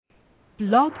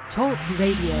Blog Talk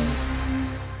Radio.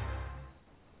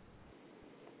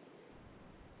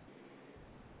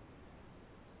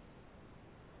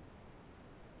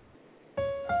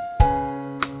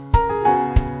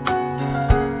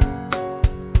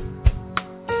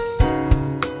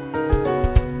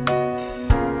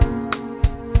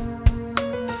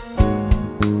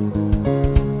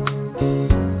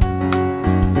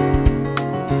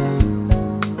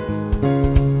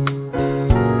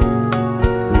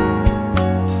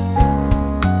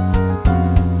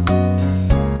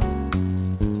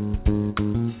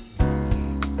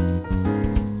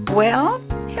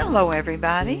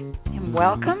 Everybody, and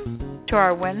welcome to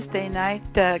our Wednesday night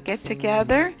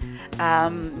get-together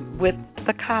with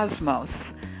the Cosmos.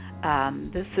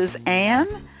 This is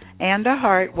Anne and a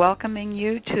Heart welcoming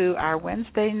you to our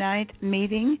Wednesday night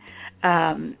meeting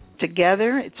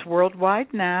together. It's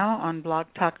worldwide now on Blog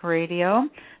Talk Radio,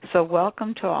 so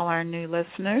welcome to all our new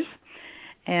listeners.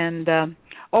 And,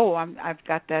 I've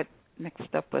got that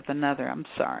mixed up with another. I'm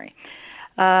sorry.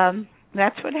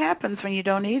 That's what happens when you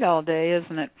don't eat all day,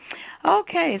 isn't it?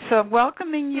 Okay, so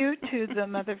welcoming you to the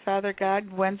Mother, Father,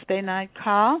 God Wednesday night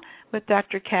call with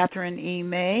Dr. Catherine E.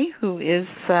 May, who is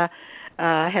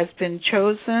has been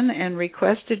chosen and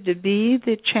requested to be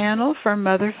the channel for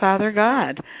Mother, Father,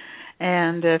 God.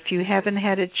 And if you haven't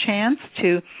had a chance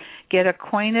to get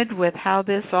acquainted with how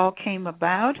this all came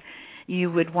about,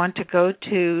 you would want to go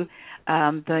to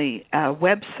the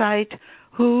website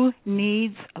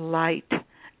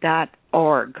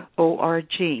whoneedslight.org,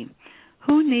 O-R-G,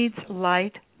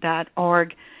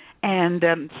 whoneedslight.org, and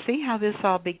see how this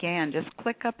all began. Just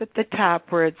click up at the top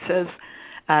where it says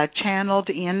channeled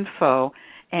info,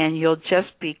 and you'll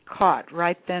just be caught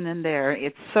right then and there.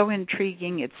 It's so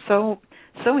intriguing. It's so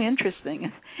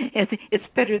interesting. It's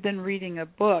better than reading a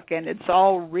book, and it's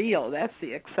all real. That's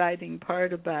the exciting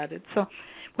part about it. So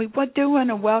we do want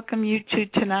to welcome you to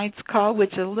tonight's call,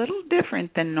 which is a little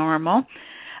different than normal.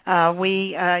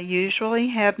 We usually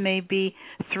have maybe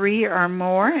 3 or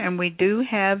more, and we do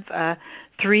have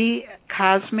 3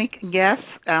 cosmic guests.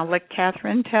 I'll let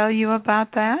Catherine tell you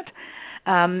about that.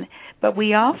 But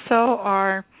we also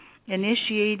are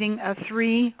initiating a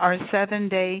 3 or 7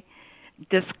 day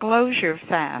disclosure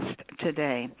fast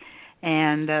today.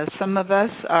 And some of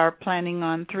us are planning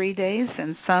on 3 days,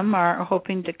 and some are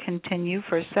hoping to continue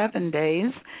for 7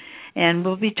 days. And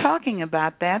we'll be talking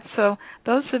about that. So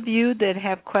those of you that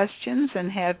have questions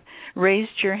and have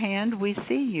raised your hand, we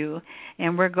see you.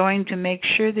 And we're going to make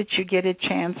sure that you get a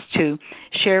chance to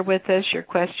share with us your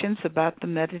questions about the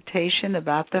meditation,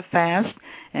 about the fast,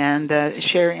 and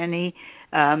share any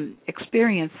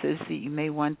experiences that you may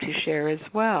want to share as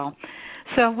well.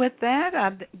 So with that,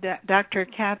 Dr.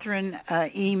 Catherine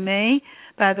E. May,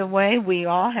 by the way, we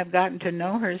all have gotten to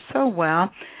know her so well.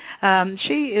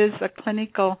 She is a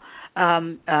clinical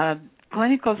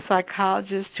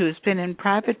psychologist who has been in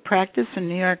private practice in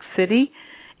New York City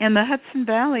and the Hudson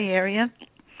Valley area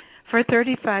for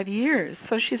 35 years.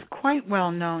 So she's quite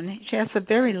well known. She has a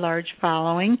very large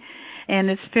following, and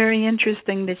it's very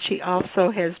interesting that she also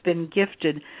has been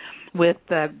gifted with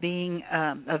being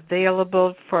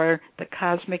available for the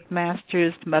Cosmic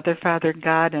Masters, Mother, Father,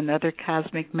 God, and other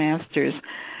Cosmic Masters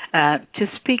to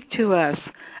speak to us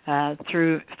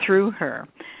through her.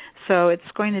 So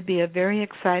it's going to be a very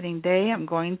exciting day. I'm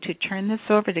going to turn this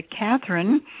over to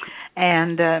Catherine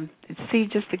and see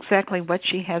just exactly what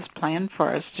she has planned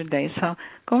for us today. So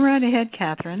go right ahead,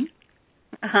 Catherine.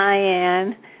 Hi,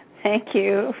 Anne. Thank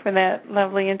you for that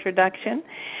lovely introduction.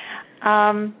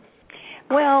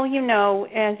 Well,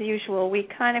 as usual, we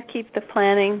kind of keep the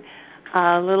planning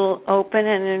a little open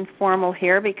and informal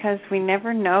here because we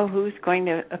never know who's going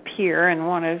to appear and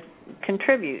want to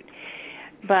contribute.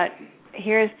 But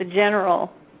here's the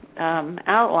general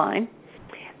outline.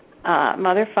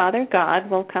 Mother, Father, God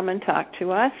will come and talk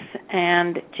to us,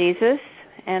 and Jesus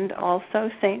and also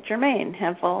St.Germain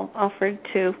have all offered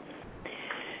to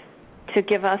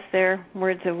give us their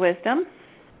words of wisdom.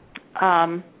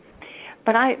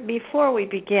 But before we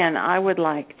begin, I would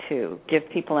like to give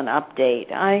people an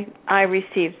update. I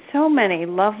received so many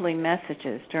lovely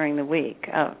messages during the week.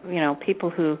 People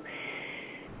who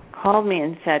called me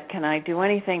and said, "Can I do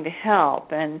anything to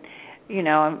help?" And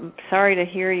I'm sorry to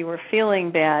hear you were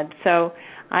feeling bad. So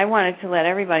I wanted to let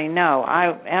everybody know.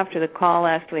 After the call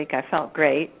last week, I felt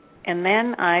great, and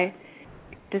then I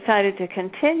decided to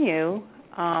continue.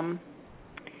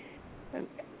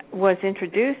 Was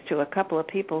introduced to a couple of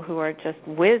people who are just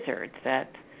wizards at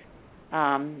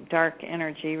dark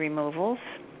energy removals.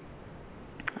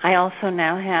 I also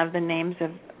now have the names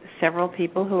of several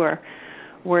people who are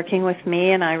working with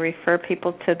me, and I refer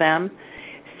people to them.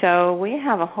 So we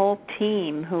have a whole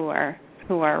team who are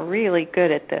really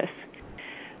good at this.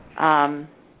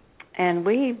 And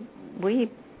we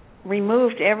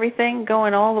removed everything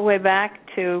going all the way back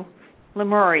to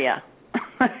Lemuria.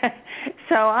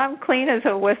 So I'm clean as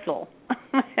a whistle,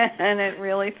 and it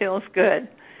really feels good.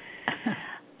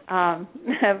 I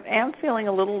am feeling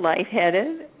a little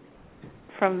lightheaded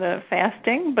from the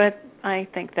fasting, but I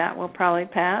think that will probably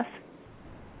pass.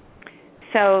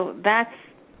 So that's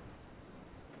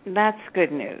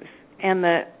good news. And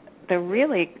the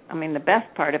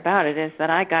best part about it is that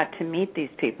I got to meet these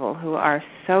people who are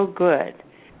so good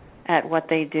at what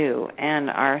they do and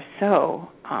are so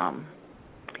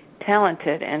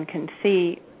talented and can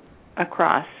see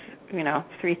across,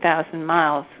 3,000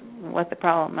 miles what the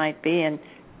problem might be and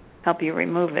help you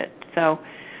remove it. So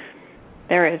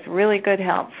there is really good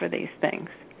help for these things.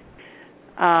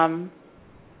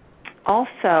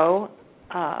 Also,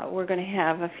 we're going to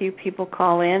have a few people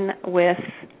call in with,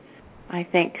 I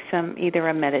think, either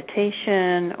a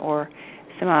meditation or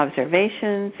some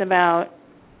observations about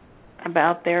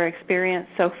their experience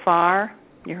so far,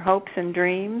 your hopes and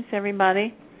dreams,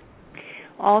 everybody.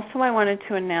 Also, I wanted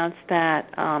to announce that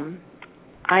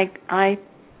I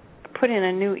put in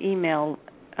a new email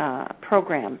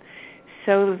program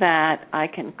so that I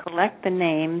can collect the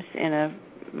names in a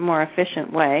more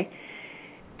efficient way.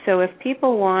 So if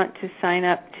people want to sign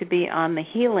up to be on the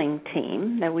healing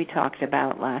team that we talked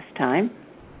about last time,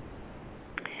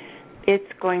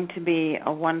 it's going to be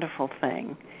a wonderful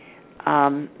thing.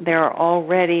 There are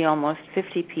already almost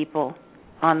 50 people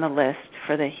on the list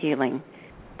for the healing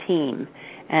team.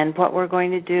 And what we're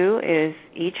going to do is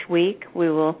each week we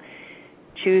will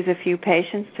choose a few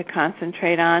patients to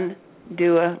concentrate on,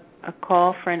 do a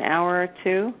call for an hour or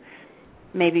two,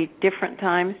 maybe different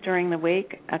times during the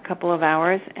week, a couple of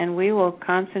hours, and we will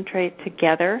concentrate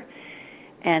together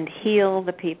and heal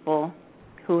the people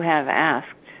who have asked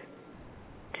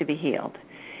to be healed.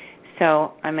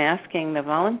 So I'm asking the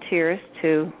volunteers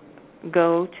to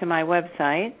go to my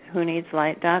website,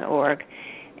 whoneedslight.org,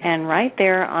 and right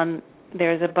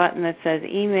there's a button that says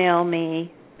email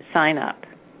me, sign up.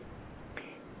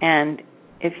 And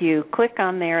if you click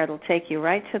on there, it'll take you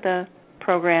right to the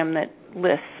program that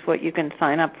lists what you can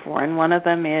sign up for. And one of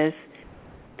them is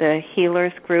the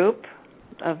healers group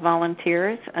of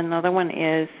volunteers. Another one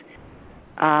is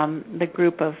the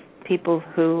group of people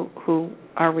who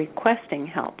are requesting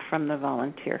help from the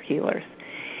volunteer healers.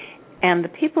 And the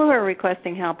people who are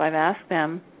requesting help, I've asked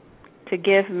them to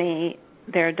give me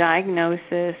their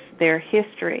diagnosis, their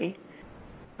history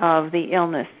of the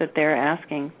illness that they're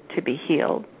asking to be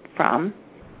healed from,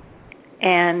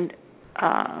 and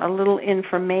a little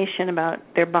information about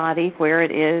their body, where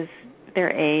it is, their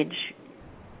age,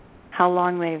 how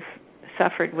long they've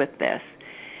suffered with this.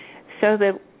 So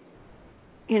that,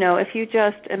 if you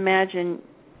just imagine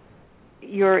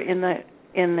you're in the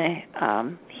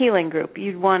healing group,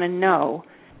 you'd want to know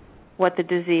what the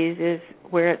disease is,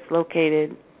 where it's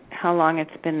located, how long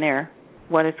it's been there,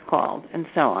 what it's called, and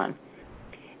so on.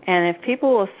 And if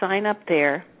people will sign up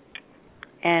there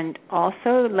and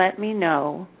also let me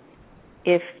know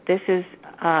if this is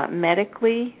a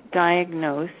medically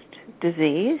diagnosed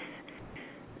disease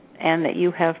and that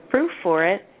you have proof for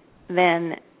it,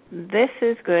 then this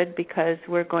is good because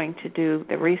we're going to do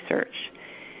the research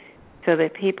so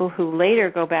that people who later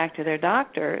go back to their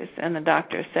doctors and the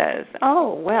doctor says,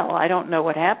 oh, well, I don't know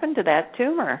what happened to that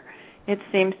tumor. It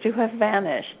seems to have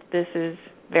vanished. This is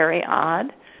very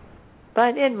odd,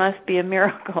 but it must be a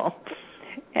miracle.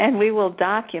 And we will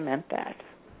document that.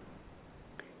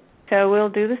 So we'll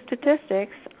do the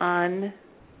statistics on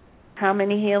how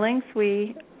many healings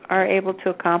we are able to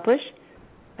accomplish,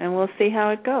 and we'll see how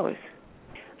it goes.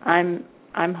 I'm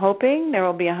hoping there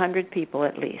will be 100 people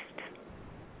at least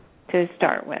to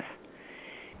start with.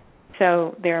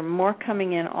 So there are more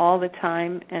coming in all the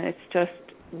time, and it's just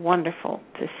wonderful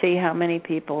to see how many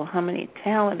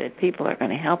talented people are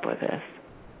going to help with this.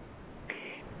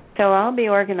 So I'll be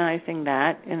organizing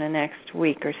that in the next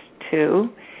week or two,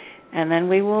 and then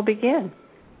we will begin.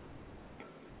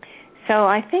 So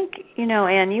I think,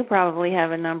 Anne, you probably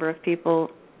have a number of people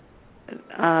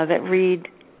that read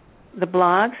the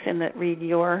blogs and that read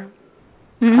your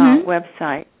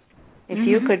website. If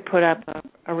you could put up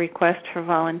a request for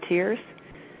volunteers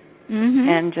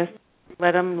and just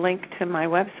let them link to my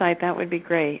website, that would be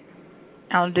great.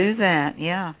 I'll do that,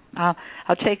 yeah.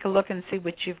 I'll take a look and see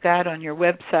what you've got on your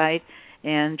website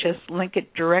and just link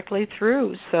it directly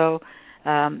through. So,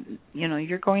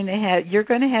 you're going to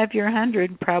have your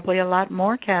 100, probably a lot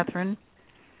more, Catherine.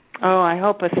 Oh, I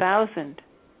hope 1,000.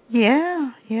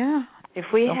 Yeah. If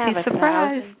we Don't have be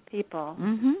surprised. 1,000 people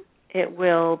it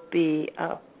will be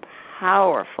a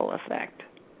powerful effect.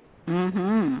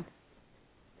 Mhm.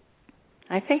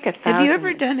 I think 1,000. Have you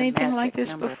ever done is the anything like magic this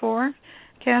number. before,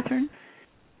 Catherine?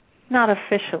 Not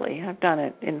officially. I've done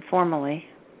it informally.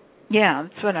 Yeah,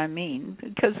 that's what I mean.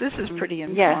 Because this is pretty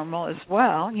informal as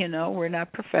well. You know, we're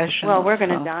not professional. Well, we're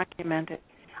going to document it.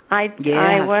 I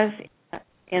was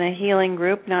in a healing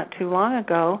group not too long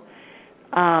ago,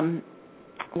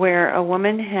 where a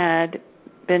woman had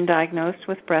been diagnosed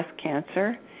with breast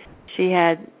cancer. She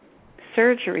had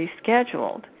surgery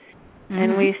scheduled.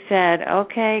 And we said,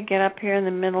 okay, get up here in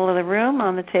the middle of the room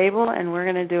on the table, and we're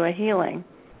going to do a healing.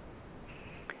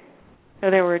 So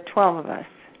there were 12 of us.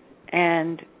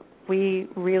 And we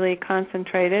really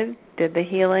concentrated, did the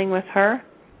healing with her.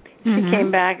 She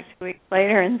came back 2 weeks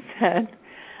later and said,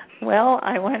 well,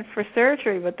 I went for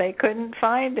surgery, but they couldn't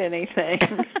find anything.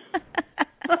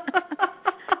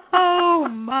 Oh,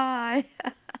 my.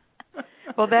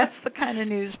 Well, that's the kind of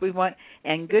news we want,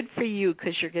 and good for you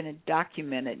because you're going to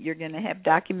document it. You're going to have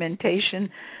documentation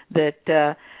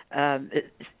that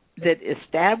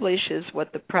establishes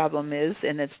what the problem is,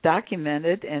 and it's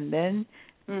documented, and then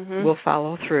we'll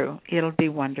follow through. It'll be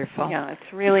wonderful. Yeah,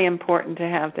 it's really important to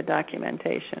have the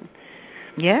documentation.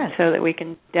 Yes. So that we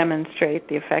can demonstrate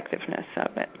the effectiveness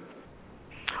of it.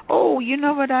 Oh, you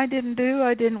know what I didn't do?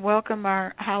 I didn't welcome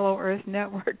our Hollow Earth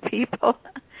Network people.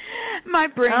 My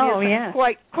brain isn't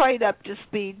quite up to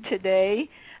speed today.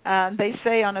 They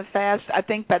say on a fast, I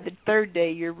think by the third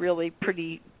day you're really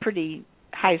pretty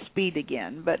high speed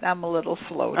again, but I'm a little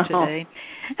slow today.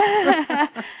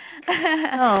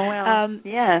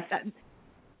 Yes.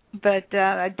 But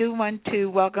I do want to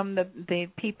welcome the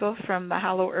people from the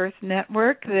Hollow Earth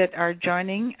Network that are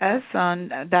joining us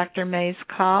on Dr. May's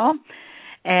call.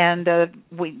 And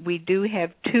we do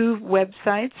have two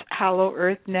websites,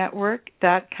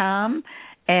 hollowearthnetwork.com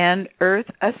and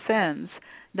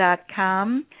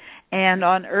earthascends.com. And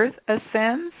on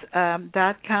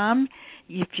earthascends.com,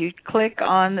 if you click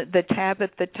on the tab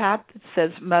at the top that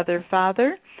says Mother,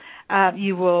 Father,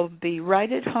 you will be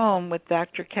right at home with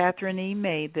Dr. Catherine E.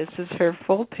 May. This is her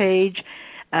full page.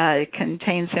 It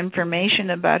contains information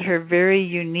about her very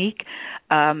unique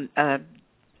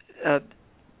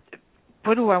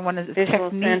what do I want to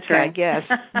visual technique, centering. I guess.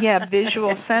 Yeah,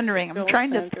 visual centering. I'm trying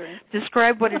to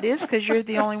describe what it is because you're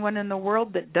the only one in the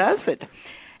world that does it.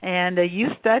 And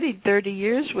you studied 30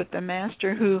 years with the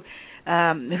master who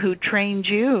trained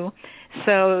you.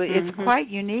 So it's quite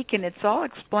unique, and it's all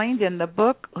explained in the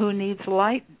book Who Needs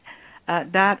Light,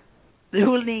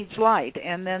 Who Needs Light,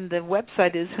 and then the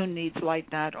website is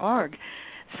whoneedslight.org.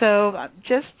 So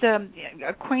just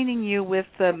acquainting you with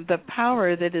the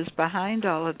power that is behind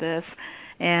all of this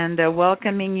and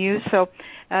welcoming you. So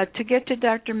to get to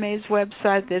Dr. May's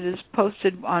website that is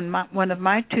posted on one of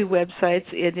my two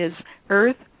websites, it is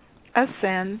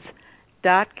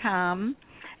earthascends.com.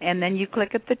 And then you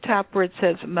click at the top where it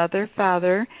says Mother,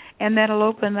 Father, and that'll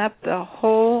open up the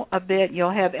whole of it. You'll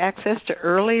have access to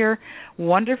earlier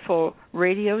wonderful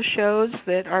radio shows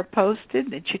that are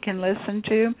posted that you can listen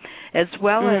to, as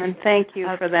well as... Thank you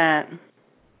for that.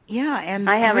 Yeah, and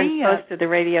I haven't posted the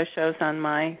radio shows on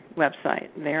my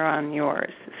website. They're on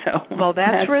yours. So well,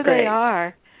 that's where great. They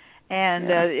are,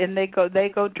 and they go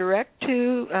direct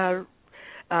to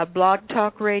Blog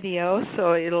Talk Radio,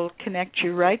 so it'll connect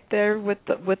you right there with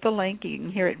the link. You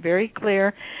can hear it very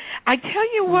clear. I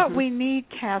tell you what we need,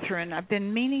 Catherine. I've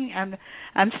been meaning.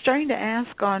 I'm starting to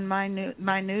ask on my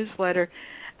newsletter.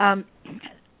 The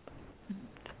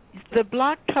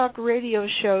Blog Talk Radio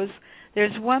shows.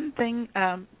 There's one thing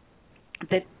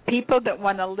that people that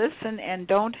want to listen and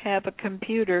don't have a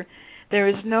computer, there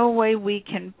is no way we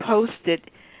can post it,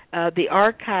 the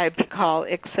archived call,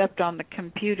 except on the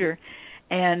computer.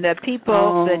 And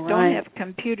people that don't have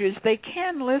computers, they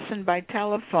can listen by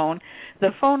telephone.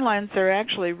 The phone lines are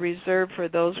actually reserved for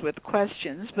those with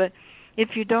questions. But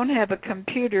if you don't have a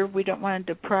computer, we don't want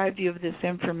to deprive you of this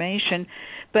information.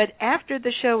 But after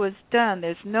the show is done,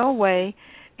 there's no way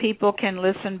people can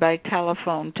listen by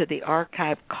telephone to the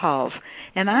archive calls.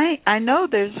 And I know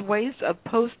there's ways of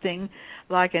posting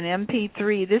like an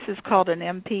MP3. This is called an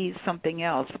MP something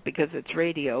else because it's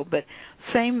radio, but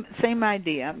same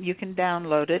idea. You can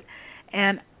download it.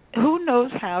 And who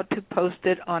knows how to post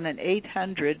it on an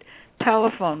 800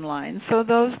 telephone line. So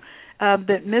those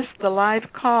that miss the live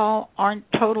call aren't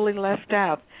totally left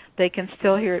out. They can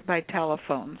still hear it by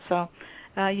telephone. So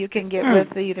you can get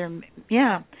with either.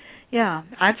 Yeah.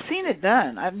 I've seen it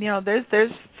done.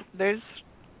 There's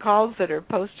calls that are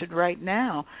posted right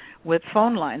now with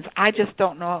phone lines. I just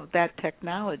don't know that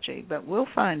technology, but we'll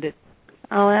find it.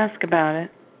 I'll ask about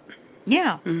it.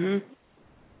 Yeah.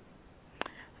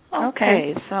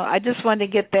 Okay. So I just wanted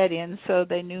to get that in so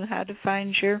they knew how to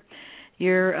find your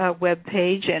web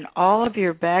page, and all of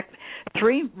your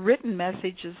 3 written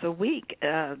messages a week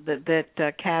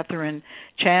that Catherine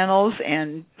channels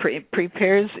and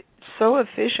prepares so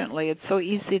efficiently. It's so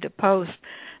easy to post.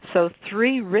 So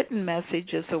 3 written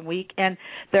messages a week, and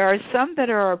there are some that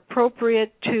are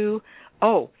appropriate to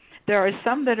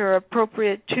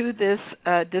this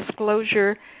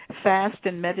disclosure fast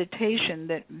and meditation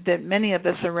that many of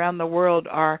us around the world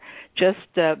are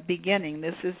just beginning.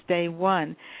 This is day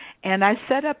 1. And I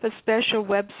set up a special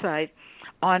website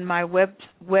on my web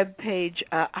page,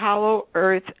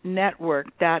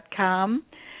 hollowearthnetwork.com,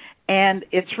 and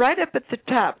it's right up at the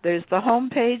top. There's the home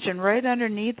page, and right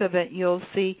underneath of it you'll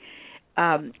see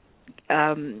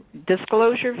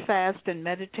disclosure fast and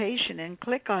meditation, and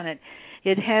click on it.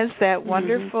 It has that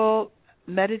wonderful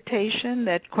meditation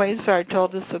that Quasar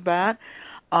told us about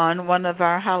on one of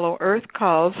our Hollow Earth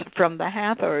calls from the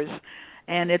Hathors.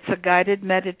 And it's a guided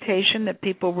meditation that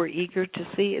people were eager to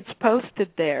see. It's posted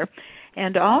there.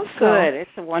 And also... Good.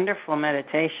 It's a wonderful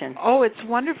meditation. Oh, it's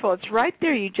wonderful. It's right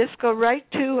there. You just go right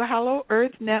to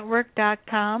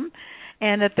hollowearthnetwork.com,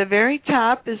 and at the very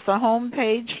top is the home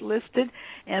page listed,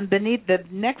 and beneath the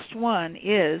next one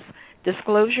is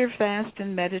Disclosure Fast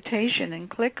and Meditation, and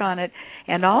click on it.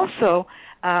 And also,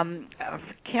 I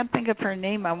can't think of her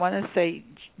name. I want to say,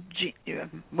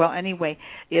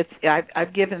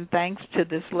 I've given thanks to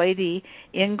this lady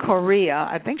in Korea.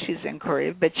 I think she's in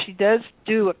Korea, but she does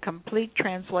do a complete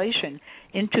translation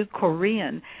into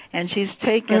Korean, and she's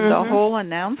taken the whole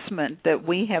announcement that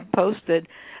we have posted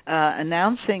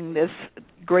announcing this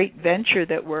great venture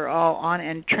that we're all on,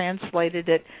 and translated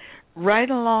it right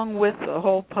along with the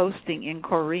whole posting in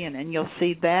Korean, and you'll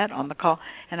see that on the call.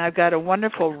 And I've got a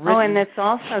wonderful written... Oh, and it's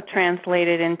also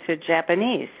translated into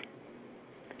Japanese.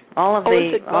 All of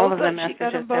the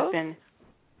messages have been...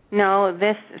 No,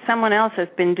 someone else has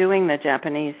been doing the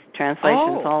Japanese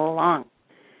translations all along.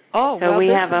 Oh, so we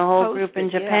have a whole group in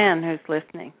Japan who's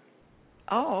listening.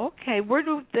 Oh, okay. Where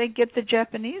do they get the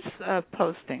Japanese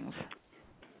postings?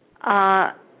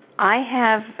 I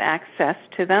have access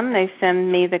to them. They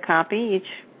send me the copy each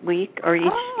week, or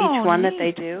each one that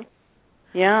they do.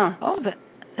 Yeah. Oh,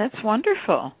 that's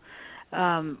wonderful.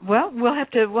 Well, we'll have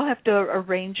to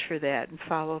arrange for that and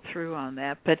follow through on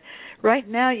that. But right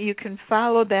now you can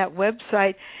follow that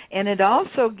website, and it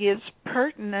also gives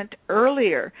pertinent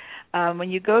earlier. When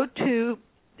you go to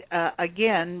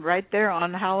again right there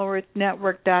on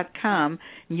hollowearthnetwork.com,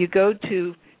 you go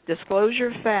to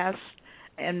Disclosure Fast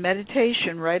and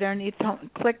Meditation right underneath.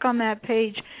 Click on that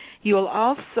page. You will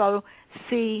also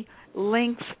see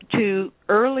links to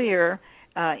earlier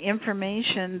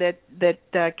information that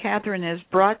Catherine has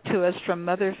brought to us from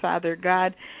Mother, Father,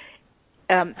 God,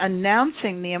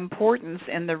 announcing the importance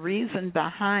and the reason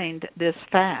behind this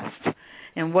fast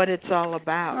and what it's all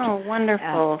about. Oh,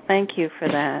 wonderful. Thank you for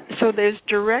that. So there's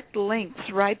direct links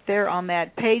right there on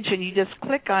that page, and you just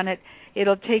click on it.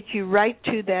 It'll take you right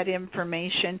to that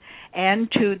information,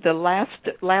 and to the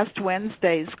last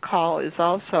Wednesday's call is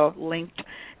also linked,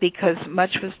 because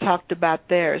much was talked about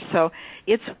there. So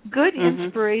it's good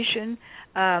inspiration.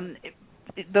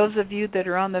 Those of you that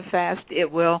are on the fast,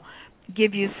 it will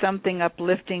give you something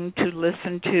uplifting to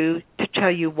listen to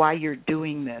tell you why you're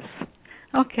doing this.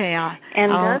 Okay.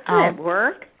 Doesn't it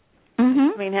work?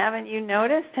 I mean, haven't you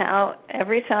noticed how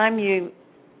every time you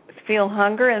feel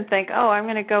hunger and think, I'm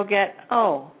going to go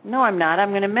no, I'm not. I'm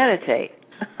going to meditate.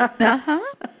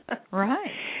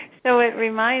 Right. So it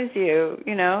reminds you,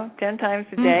 10 times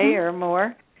a day or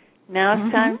more. Now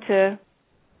it's time to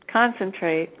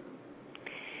concentrate.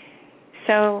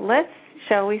 So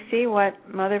shall we see what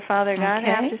Mother, Father, God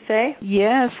have to say?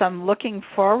 Yes, I'm looking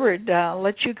forward. I'll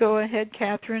let you go ahead,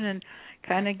 Catherine, and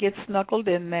kind of get snuggled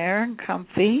in there and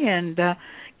comfy, and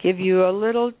give you a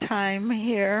little time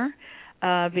here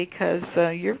because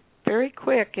you're very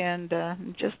quick, and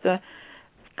just a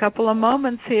couple of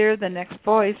moments here, the next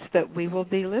voice that we will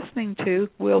be listening to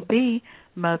will be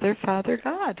Mother, Father,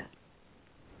 God.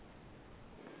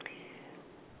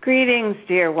 Greetings,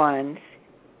 dear ones.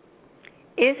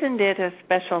 Isn't it a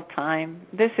special time?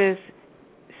 This is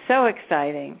so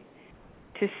exciting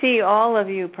to see all of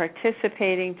you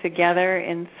participating together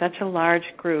in such a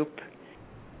large group.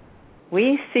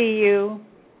 We see you,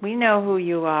 we know who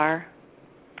you are,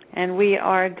 and we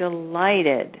are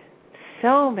delighted.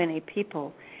 So many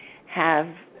people have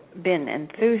been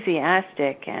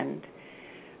enthusiastic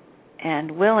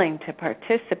and willing to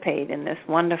participate in this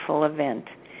wonderful event.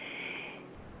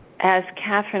 As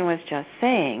Catherine was just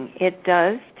saying, it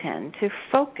does tend to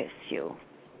focus you,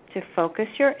 to focus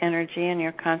your energy and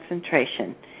your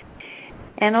concentration.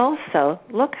 And also,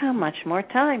 look how much more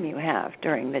time you have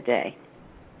during the day.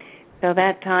 So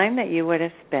that time that you would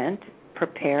have spent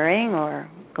preparing or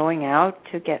going out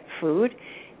to get food,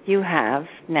 you have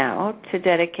now to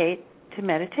dedicate to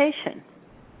meditation.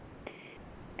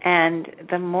 And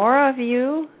the more of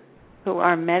you who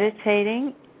are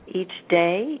meditating each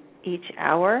day, each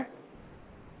hour,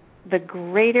 the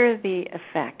greater the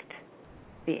effect.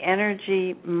 The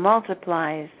energy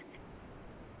multiplies,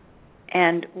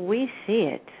 and we see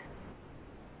it.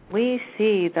 We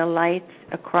see the lights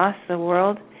across the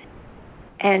world,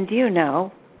 and you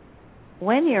know,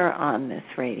 when you're on this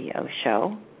radio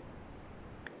show,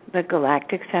 the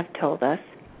Galactics have told us,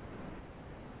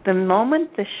 the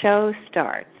moment the show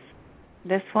starts,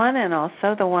 this one and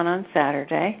also the one on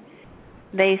Saturday,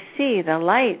 they see the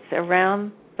lights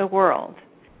around the world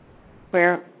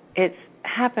where it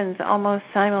happens almost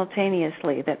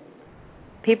simultaneously that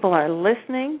people are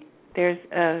listening. There's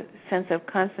a sense of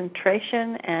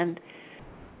concentration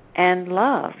and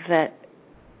love that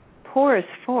pours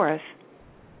forth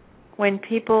when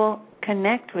people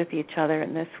connect with each other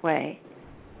in this way.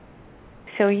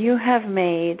 So you have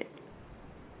made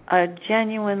a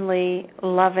genuinely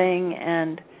loving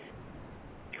and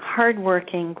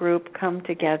hardworking group come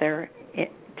together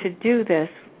to do this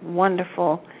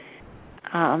wonderful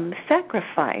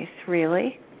sacrifice,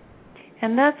 really.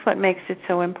 And that's what makes it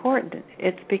so important.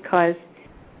 It's because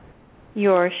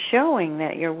you're showing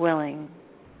that you're willing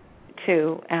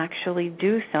to actually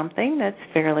do something that's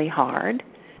fairly hard.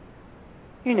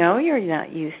 You know, you're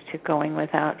not used to going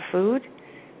without food,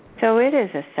 so it is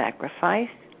a sacrifice.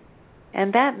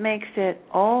 And that makes it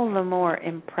all the more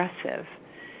impressive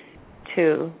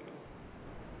to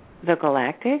the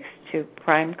Galactics, to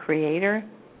Prime Creator.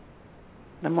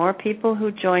 The more people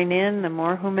who join in, the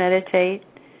more who meditate,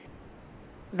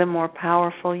 the more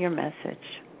powerful your message.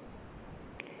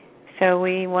 So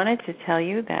we wanted to tell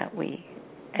you that we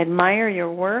admire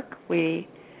your work. We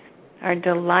are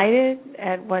delighted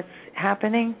at what's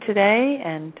happening today,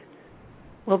 and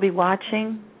we'll be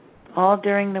watching all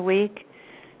during the week.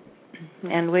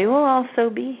 And we will also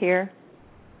be here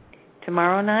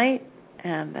tomorrow night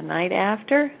and the night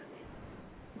after,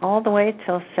 all the way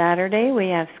till Saturday we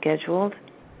have scheduled.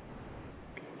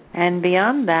 And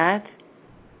beyond that,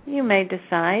 you may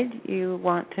decide you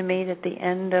want to meet at the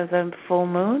end of the full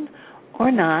moon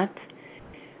or not,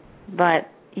 but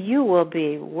you will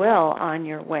be well on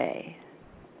your way,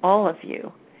 all of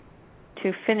you,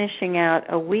 to finishing out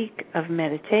a week of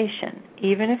meditation.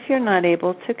 Even if you're not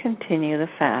able to continue the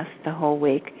fast the whole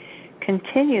week,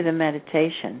 continue the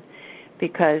meditation,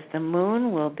 because the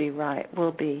moon will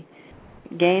be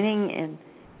gaining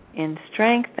in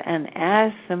strength, and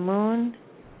as the moon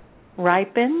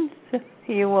ripens,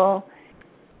 you will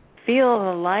feel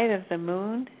the light of the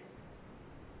moon.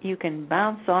 You can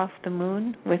bounce off the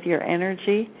moon with your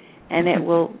energy, and it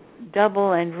will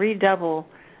double and redouble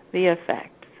the effects.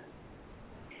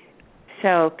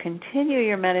 So continue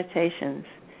your meditations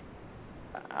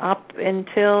up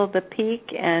until the peak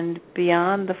and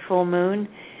beyond the full moon.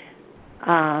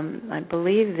 I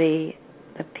believe the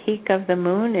peak of the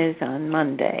moon is on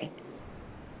Monday.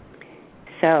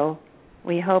 So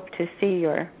we hope to see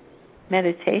your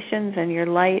meditations and your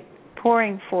light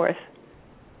pouring forth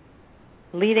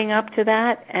leading up to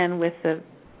that, and with the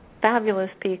fabulous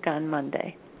peak on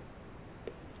Monday.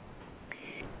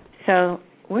 So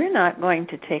we're not going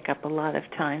to take up a lot of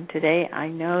time today. I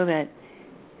know that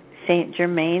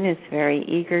St.Germain is very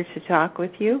eager to talk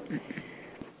with you,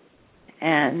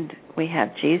 and we have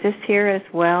Jesus here as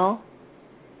well,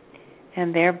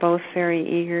 and they're both very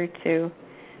eager to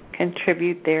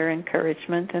contribute their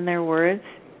encouragement and their words.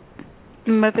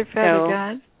 Mother, Father,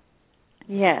 God?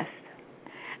 Yes.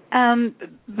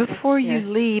 Before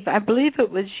you leave, I believe it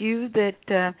was you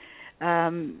that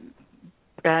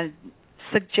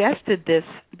suggested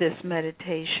this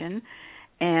meditation,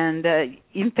 and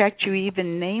in fact you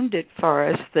even named it for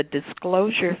us, the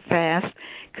Disclosure Fast.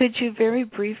 Could you very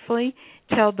briefly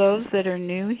tell those that are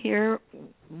new here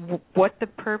what the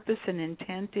purpose and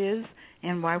intent is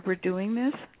and why we're doing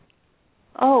this?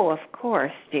 Oh, of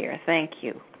course, dear. Thank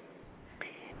you.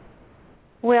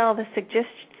 Well, the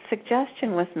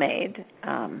suggestion was made,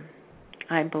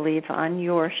 I believe, on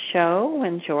your show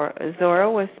when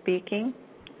Zora was speaking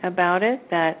about it,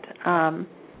 that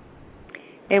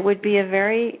it would be a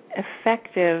very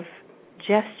effective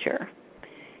gesture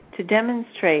to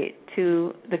demonstrate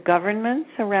to the governments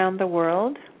around the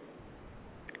world,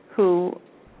 who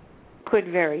could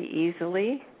very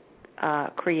easily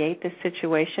create the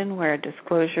situation where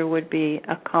disclosure would be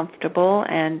a comfortable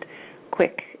and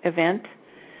quick event,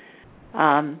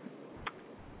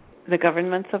 the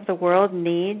governments of the world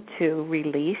need to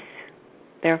release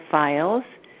their files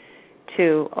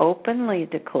to openly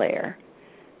declare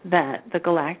that the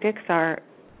galactics are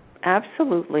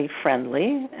absolutely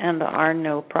friendly and are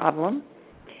no problem,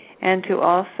 and to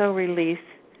also release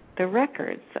the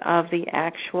records of the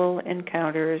actual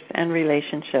encounters and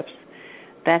relationships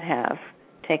that have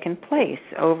taken place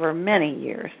over many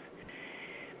years,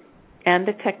 and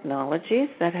the technologies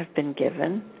that have been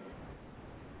given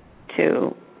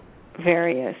to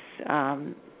various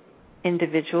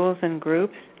individuals and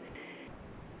groups.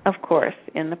 Of course,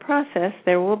 in the process,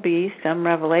 there will be some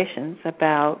revelations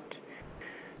about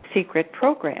secret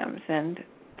programs, and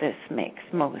this makes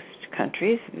most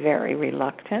countries very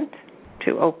reluctant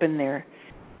to open their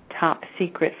top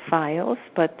secret files,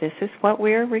 but this is what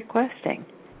we're requesting,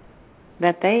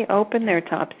 that they open their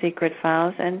top secret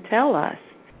files and tell us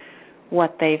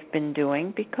what they've been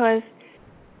doing, because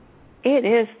it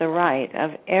is the right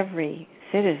of every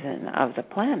citizen of the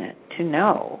planet to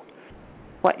know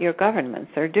what your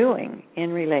governments are doing in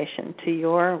relation to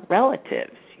your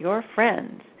relatives, your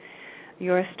friends,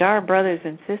 your star brothers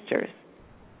and sisters.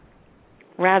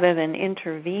 Rather than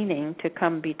intervening to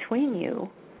come between you,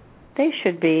 they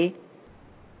should be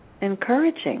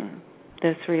encouraging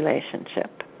this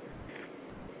relationship.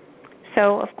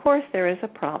 So, of course, there is a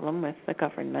problem with the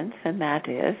governments, and that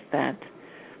is that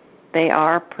they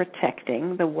are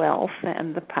protecting the wealth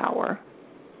and the power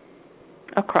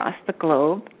across the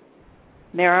globe.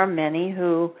 There are many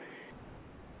who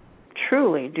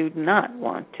truly do not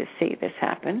want to see this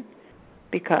happen,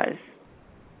 because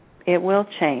it will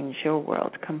change your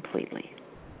world completely.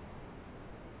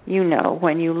 You know,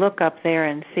 when you look up there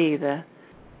and see the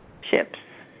ships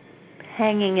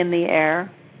hanging in the air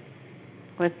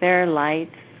with their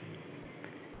lights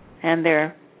and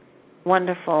their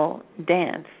wonderful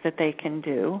dance that they can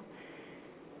do,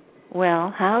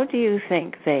 well, how do you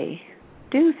think they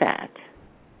do that?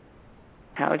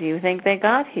 How do you think they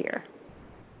got here?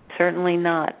 Certainly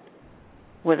not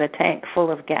with a tank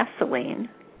full of gasoline.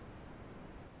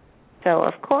 So,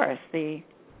 of course, the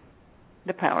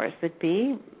powers that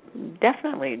be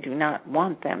definitely do not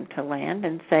want them to land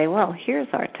and say, well, here's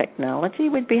our technology.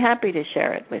 We'd be happy to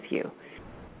share it with you.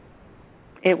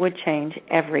 It would change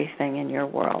everything in your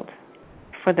world.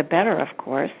 For the better, of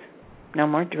course. No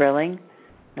more drilling,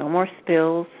 no more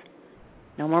spills,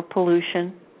 no more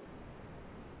pollution.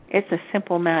 It's a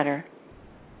simple matter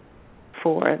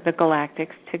for the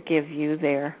galactics to give you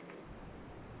their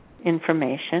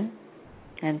information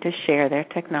and to share their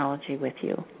technology with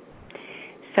you.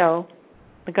 So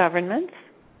the governments,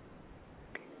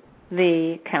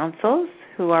 the councils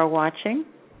who are watching,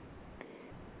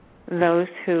 those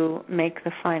who make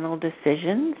the final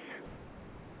decisions,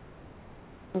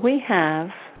 we have,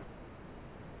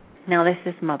 now this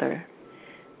is Mother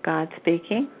God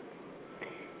speaking,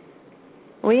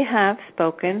 we have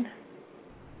spoken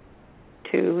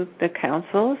to the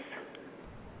councils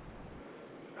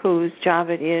whose job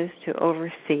it is to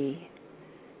oversee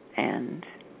and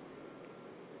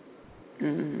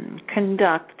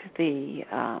conduct the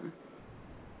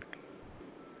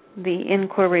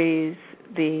inquiries,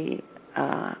 the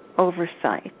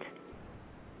oversight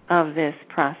of this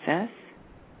process.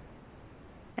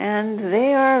 And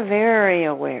they are very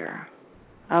aware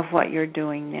of what you're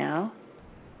doing now.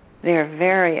 They're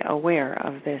very aware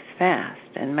of this fast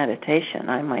and meditation,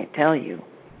 I might tell you.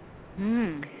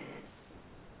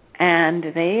 And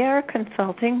they are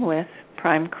consulting with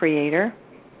Prime Creator,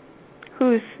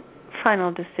 whose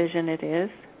final decision it is.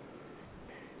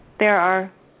 There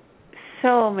are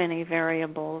so many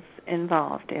variables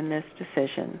involved in this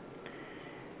decision.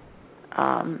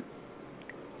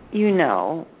 You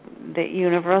know that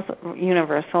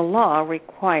universal law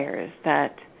requires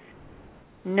that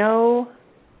no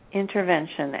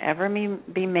intervention ever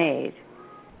be made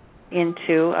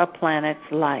into a planet's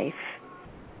life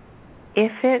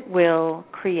if it will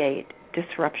create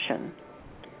disruption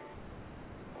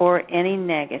or any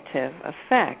negative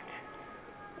effect.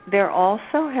 There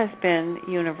also has been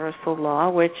universal law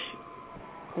which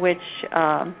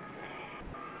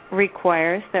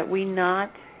requires that we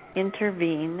not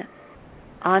intervene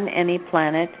on any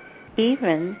planet,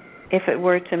 even if it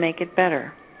were to make it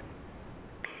better.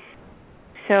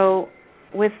 So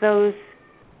with those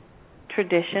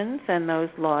traditions and those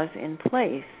laws in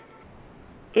place,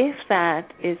 if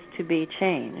that is to be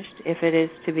changed, if it is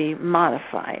to be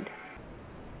modified,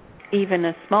 even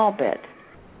a small bit,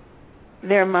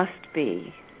 there must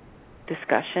be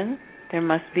discussion, there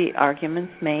must be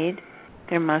arguments made,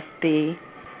 there must be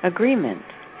agreement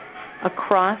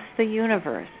across the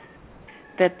universe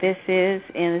that this is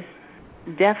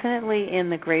definitely in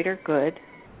the greater good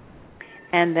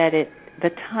and that the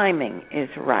timing is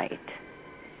right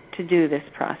to do this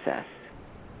process.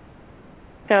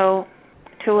 So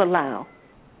to allow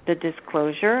the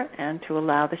disclosure and to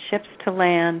allow the ships to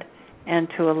land and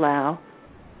to allow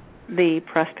the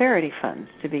prosperity funds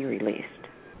to be released.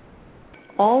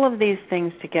 All of these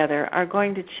things together are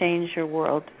going to change your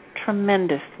world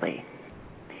tremendously.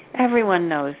 Everyone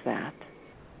knows that.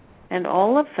 And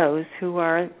all of those who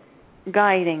are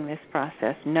guiding this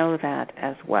process know that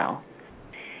as well.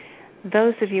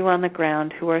 Those of you on the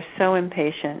ground who are so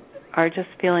impatient are just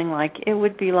feeling like it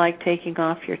would be like taking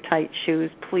off your tight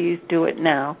shoes. Please do it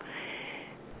now.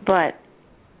 But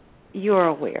you're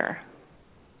aware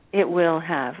it will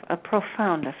have a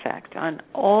profound effect on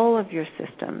all of your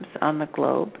systems on the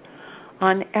globe,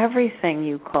 on everything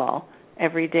you call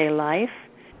everyday life.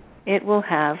 It will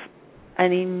have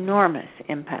an enormous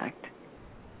impact.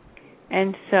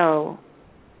 And so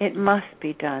it must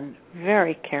be done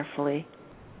very carefully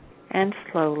and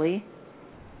slowly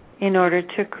in order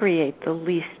to create the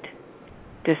least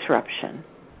disruption.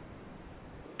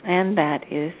 And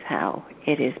that is how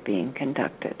it is being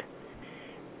conducted.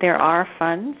 There are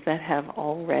funds that have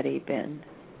already been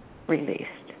released,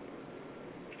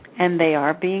 and they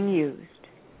are being used.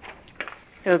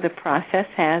 So the process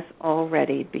has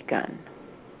already begun.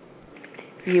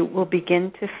 You will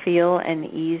begin to feel an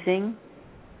easing.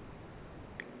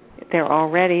 There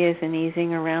already is an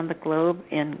easing around the globe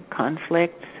in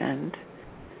conflicts and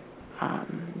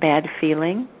bad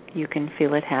feeling. You can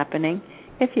feel it happening.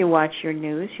 If you watch your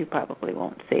news, you probably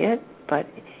won't see it, but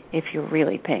if you're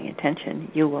really paying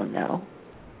attention, you will know.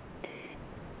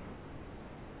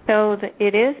 So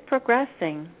it is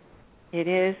progressing. It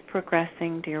is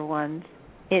progressing, dear ones.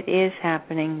 It is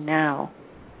happening now.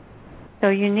 So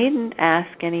you needn't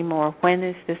ask anymore, when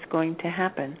is this going to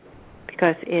happen?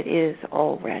 Because it is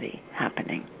already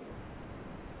happening.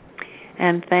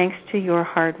 And thanks to your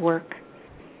hard work,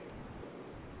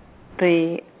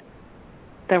 the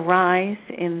rise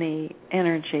in the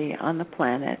energy on the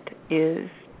planet is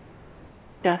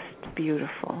just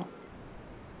beautiful.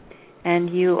 And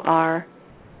you are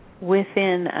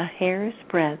within a hair's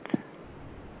breadth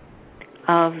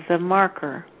of the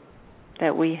marker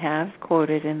that we have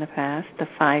quoted in the past, the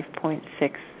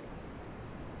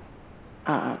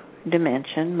 5.6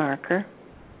 dimension marker.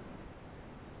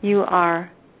 You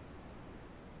are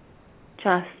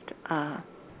just a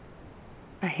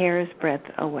hair's breadth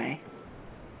away.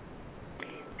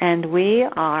 And we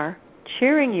are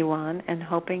cheering you on and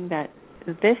hoping that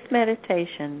this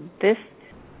meditation, this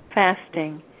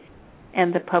fasting,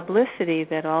 and the publicity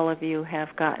that all of you have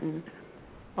gotten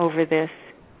over this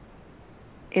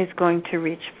is going to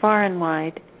reach far and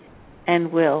wide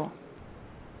and will,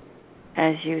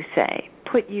 as you say,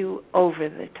 put you over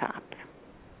the top.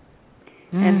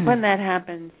 And when that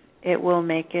happens, it will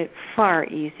make it far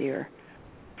easier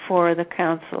for the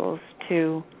councils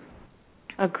to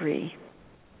agree.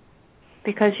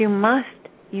 Because you must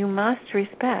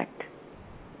respect,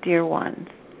 dear ones,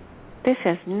 this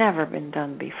has never been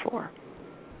done before.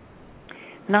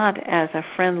 Not as a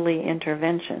friendly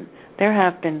intervention. There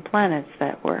have been planets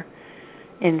that were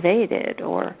invaded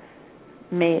or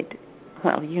made,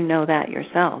 well, you know that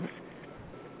yourselves,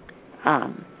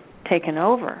 taken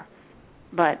over,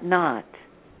 but not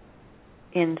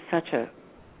in such a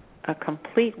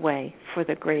complete way for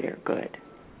the greater good.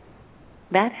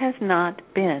 That has not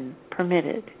been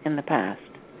permitted in the past.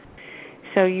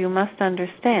 So you must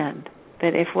understand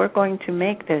that if we're going to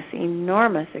make this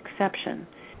enormous exception,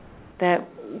 that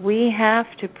we have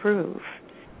to prove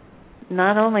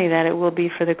not only that it will be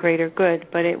for the greater good,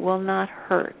 but it will not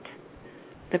hurt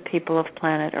the people of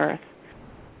planet Earth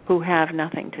who have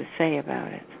nothing to say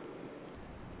about it.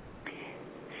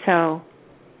 So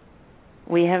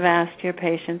we have asked your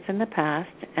patience in the past,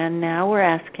 and now we're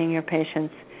asking your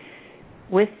patience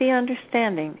with the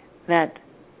understanding that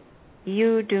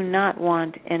you do not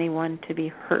want anyone to be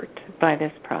hurt by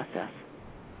this process.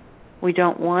 We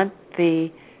don't want the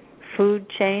food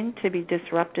chain to be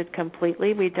disrupted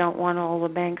completely. We don't want all the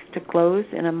banks to close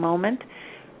in a moment.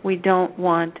 We don't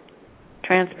want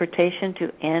transportation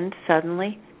to end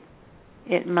suddenly.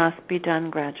 It must be done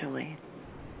gradually.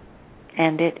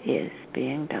 And it is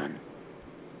being done.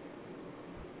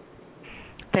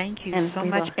 Thank you so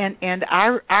much. And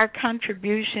our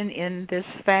contribution in this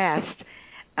fast,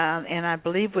 and I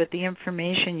believe with the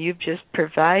information you've just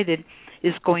provided,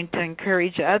 is going to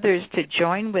encourage others to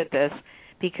join with us,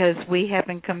 because we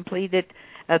haven't completed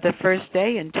the first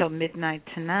day until midnight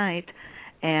tonight,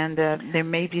 and there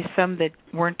may be some that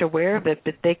weren't aware of it,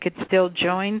 but they could still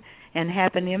join and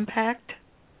have an impact?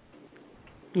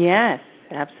 Yes,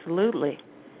 absolutely.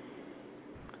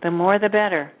 The more the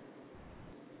better.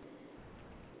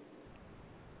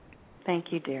 Thank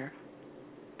you, dear.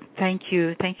 Thank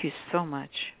you. Thank you so much.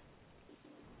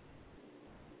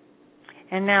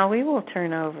 And now we will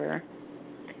turn over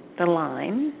the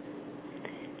line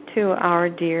to our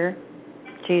dear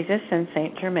Jesus and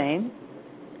St.Germain,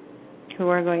 who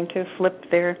are going to flip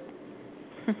their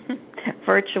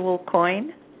virtual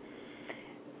coin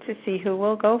to see who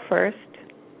will go first.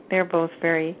 They're both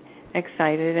very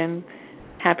excited and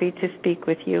happy to speak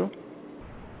with you.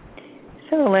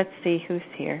 So let's see who's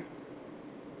here.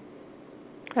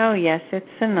 Oh, yes, it's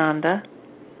Sananda.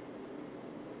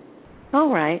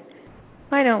 All right.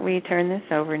 Why don't we turn this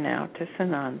over now to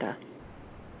Sananda?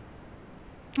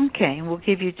 Okay, we'll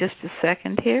give you just a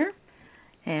second here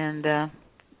and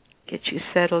get you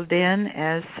settled in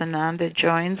as Sananda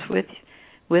joins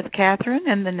with Catherine,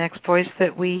 and the next voice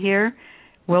that we hear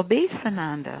will be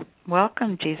Sananda.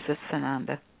 Welcome, Jesus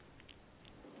Sananda.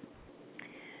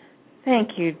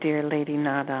 Thank you, dear Lady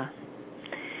Nada.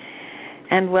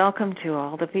 And welcome to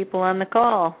all the people on the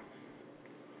call.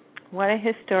 What a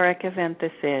historic event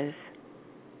this is.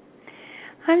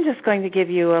 I'm just going to give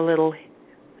you a little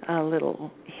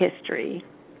history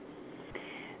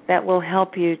that will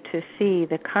help you to see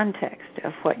the context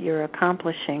of what you're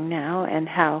accomplishing now and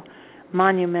how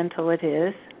monumental it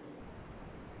is.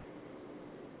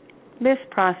 This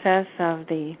process of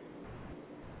the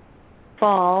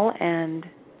fall and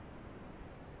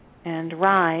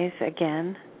rise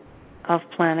again of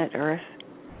planet Earth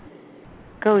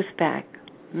goes back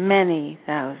many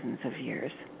thousands of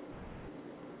years.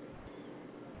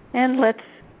 And let's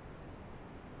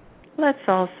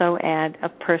also add a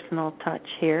personal touch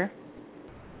here.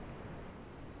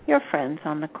 Your friends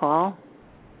on the call,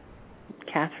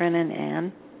 Catherine and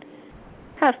Anne,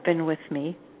 have been with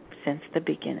me since the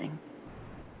beginning,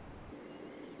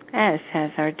 as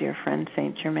has our dear friend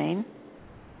St.Germain.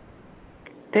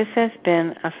 This has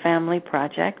been a family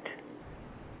project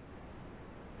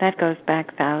that goes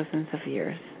back thousands of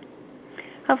years.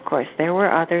 Of course, there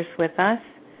were others with us,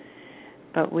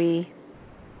 but we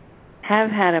have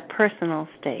had a personal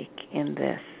stake in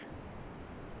this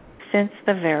since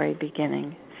the very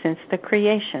beginning, since the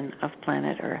creation of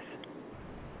planet Earth.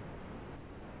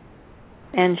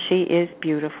 And she is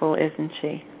beautiful, isn't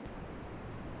she?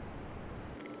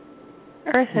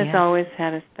 Earth has always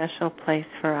had a special place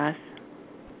for us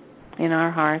in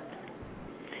our hearts.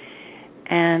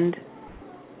 And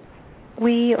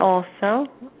we also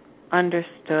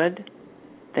understood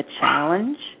the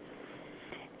challenge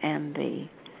and the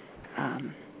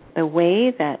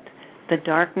way that the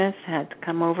darkness had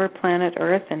come over planet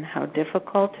Earth and how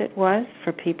difficult it was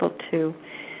for people to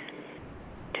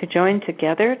join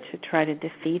together to try to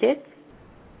defeat it.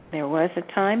 There was a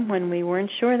time when we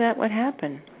weren't sure that would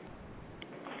happen.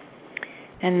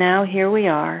 And now here we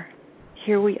are,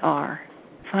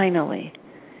 finally,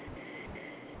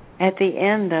 at the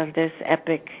end of this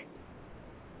epic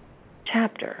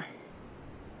chapter.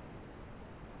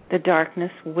 The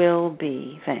darkness will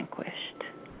be vanquished,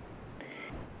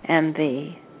 and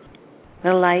the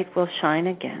light will shine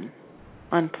again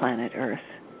on planet Earth.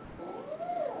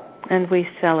 And we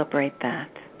celebrate that.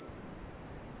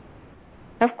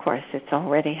 Of course, it's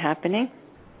already happening,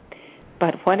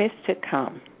 but what is to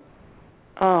come?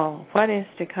 Oh, what is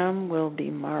to come will be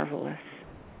marvelous.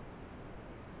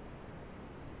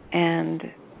 And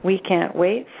we can't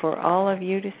wait for all of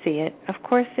you to see it. Of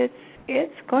course,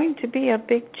 it's going to be a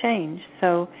big change,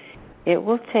 so it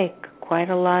will take quite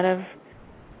a lot of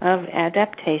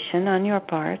adaptation on your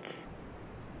parts.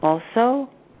 Also,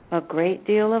 a great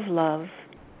deal of love,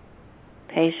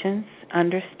 patience,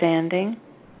 understanding,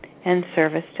 and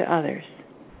service to others.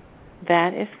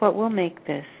 That is what will make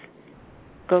this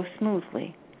go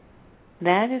smoothly.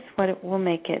 That is what will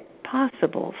make it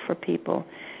possible for people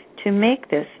to make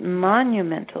this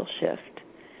monumental shift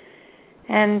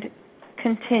and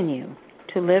continue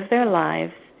to live their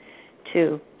lives,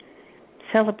 to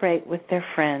celebrate with their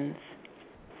friends,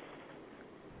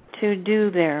 to do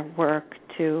their work,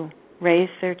 to raise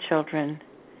their children,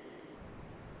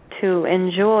 to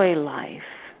enjoy life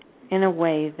in a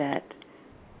way that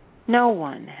no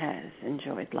one has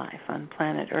enjoyed life on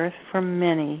planet Earth for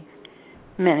many,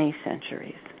 many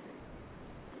centuries.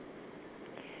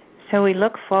 So we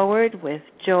look forward with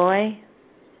joy,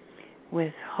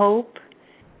 with hope,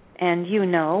 and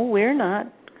we're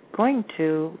not going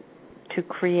to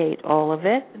create all of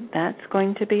it. That's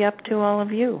going to be up to all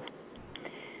of you.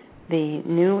 The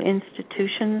new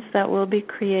institutions that will be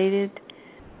created,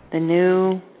 the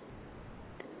new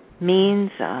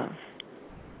means of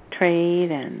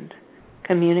trade and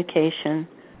communication,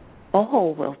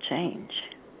 all will change.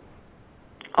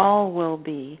 all will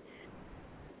be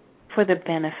for the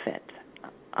benefit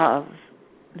of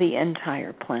the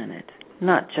entire planet,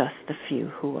 not just the few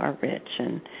who are rich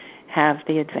and have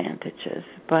the advantages,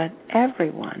 but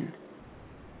everyone.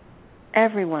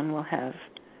 Everyone will have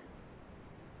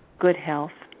good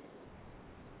health,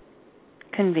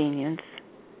 convenience,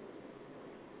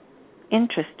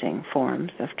 interesting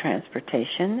forms of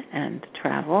transportation and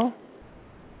travel,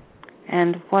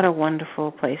 and what a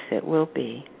wonderful place it will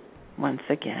be once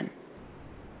again.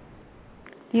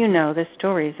 You know, the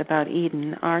stories about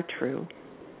Eden are true.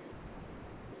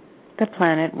 The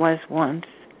planet was once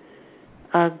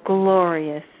a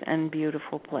glorious and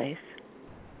beautiful place.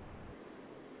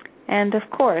 And of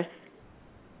course,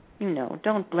 you know,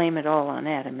 don't blame it all on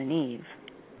Adam and Eve.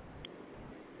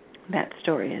 That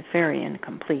story is very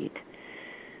incomplete.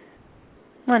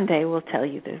 One day we'll tell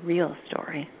you the real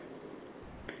story.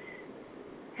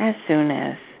 As soon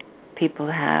as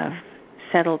people have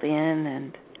settled in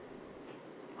and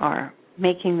are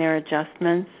making their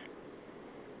adjustments,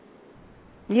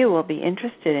 you will be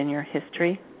interested in your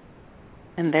history,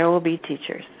 and there will be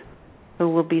teachers who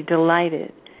will be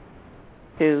delighted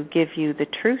to give you the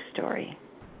true story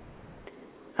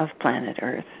of planet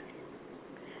Earth.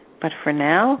 But for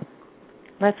now,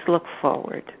 let's look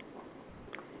forward.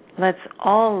 Let's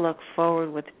all look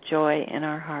forward with joy in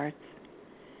our hearts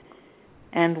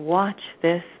and watch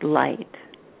this light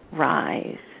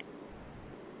rise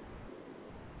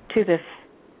to the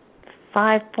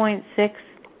 5.6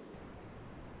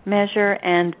 measure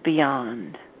and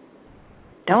beyond.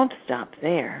 Don't stop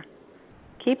there.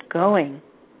 Keep going.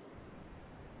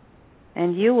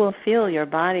 And you will feel your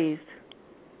bodies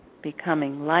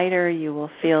becoming lighter, you will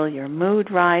feel your mood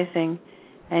rising,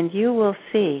 and you will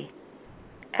see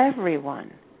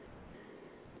everyone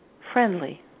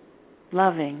friendly,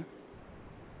 loving,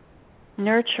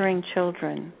 nurturing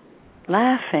children,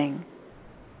 laughing.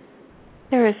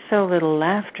 There is so little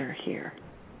laughter here.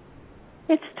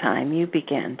 It's time you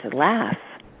began to laugh.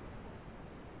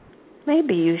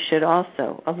 Maybe you should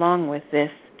also, along with this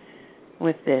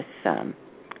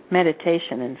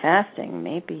meditation and fasting,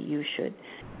 maybe you should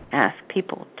ask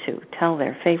people to tell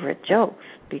their favorite jokes,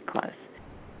 because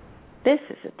this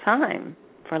is a time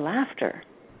for laughter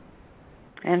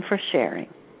and for sharing.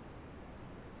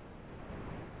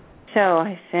 So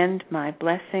I send my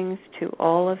blessings to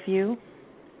all of you,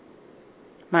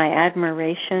 my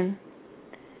admiration,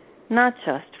 not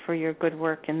just for your good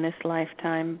work in this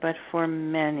lifetime, but for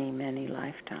many, many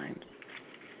lifetimes.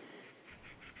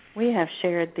 We have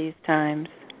shared these times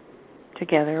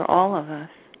together, all of us.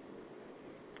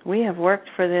 We have worked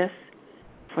for this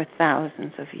for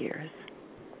thousands of years.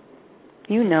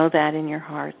 You know that in your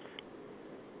hearts.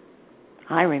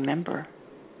 I remember.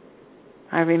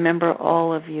 I remember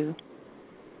all of you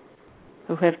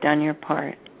who have done your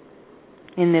part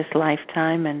in this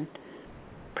lifetime and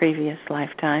previous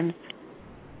lifetimes.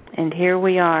 And here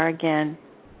we are again,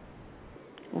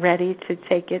 ready to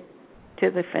take it to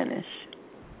the finish.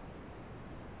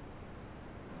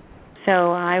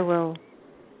 So I will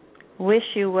wish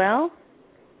you well.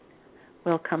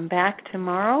 We'll come back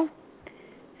tomorrow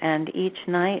and each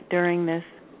night during this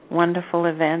wonderful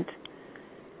event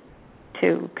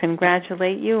to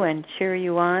congratulate you and cheer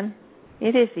you on.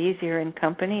 It is easier in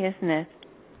company, isn't it?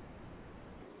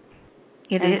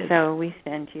 It is. And so we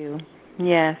send you,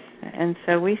 yes, and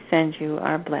so we send you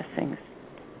our blessings.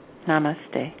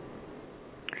 Namaste.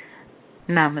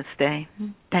 Namaste.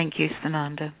 Thank you,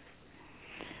 Sananda.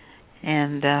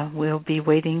 And we'll be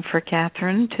waiting for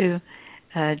Catherine to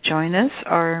join us,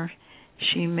 or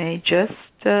she may just,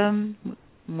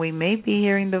 we may be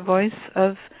hearing the voice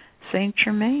of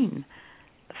St.Germain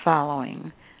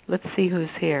following. Let's see who's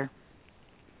here.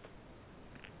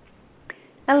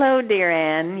 Hello, dear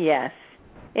Anne. Yes,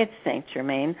 it's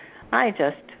St.Germain. I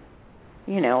just,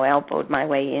 elbowed my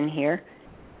way in here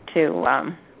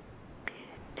to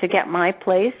get my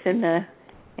place in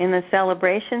the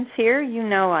celebrations here. You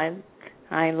know,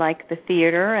 I like the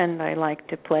theater and I like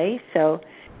to play, so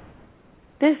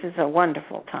this is a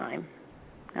wonderful time.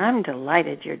 I'm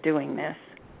delighted you're doing this.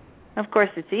 Of course,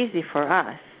 it's easy for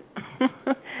us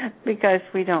because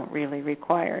we don't really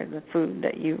require the food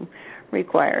that you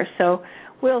require. So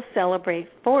we'll celebrate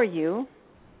for you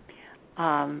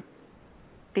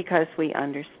because we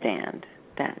understand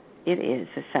that it is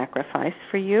a sacrifice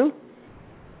for you,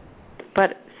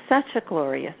 but such a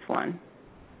glorious one.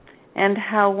 And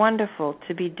how wonderful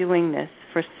to be doing this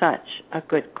for such a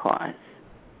good cause.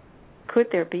 Could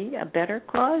there be a better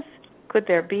cause? Could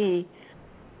there be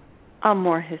a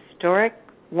more historic,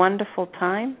 wonderful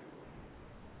time?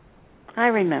 I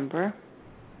remember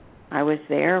I was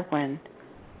there when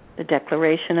The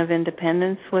Declaration of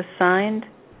Independence was signed.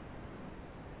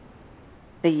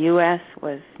 The U.S.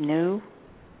 was new.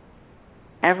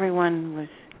 Everyone was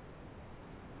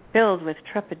filled with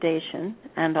trepidation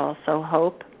and also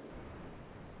hope.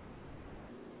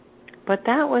 But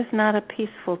that was not a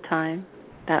peaceful time.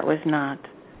 That was not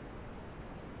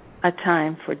a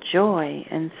time for joy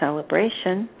and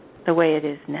celebration the way it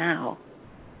is now.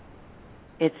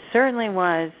 It certainly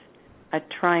was a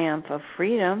triumph of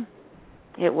freedom.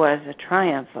 It was a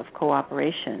triumph of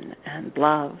cooperation and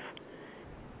love.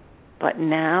 But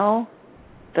now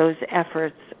those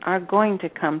efforts are going to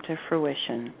come to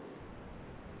fruition.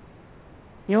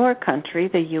 Your country,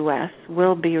 the U.S.,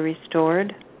 will be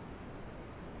restored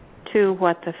to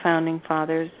what the Founding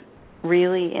Fathers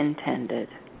really intended.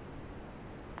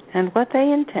 And what they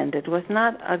intended was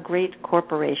not a great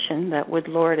corporation that would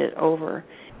lord it over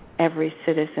every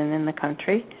citizen in the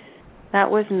country.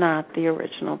 That was not the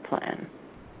original plan.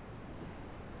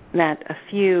 That a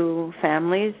few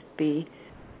families be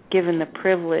given the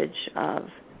privilege of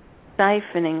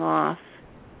siphoning off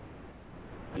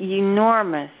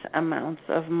enormous amounts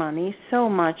of money, so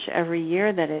much every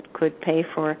year that it could pay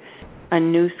for a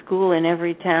new school in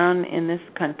every town in this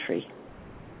country.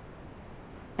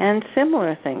 And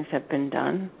similar things have been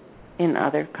done in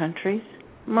other countries.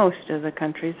 Most of the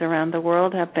countries around the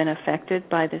world have been affected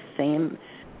by the same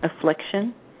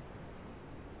affliction.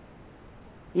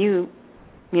 You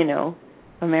know,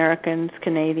 Americans,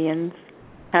 Canadians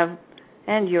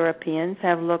and Europeans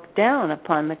have looked down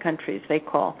upon the countries they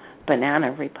call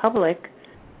Banana Republic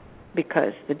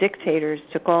because the dictators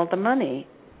took all the money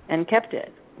and kept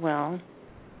it. Well,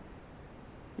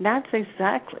 that's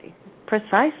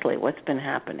precisely what's been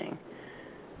happening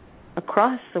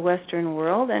across the Western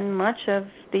world and much of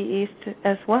the East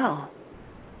as well.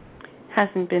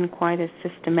 Hasn't been quite as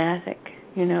systematic,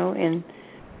 in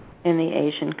the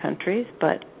Asian countries,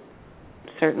 but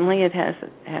certainly it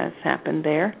has happened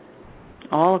there.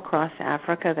 All across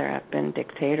Africa there have been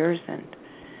dictators and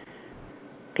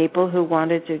people who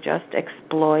wanted to just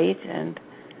exploit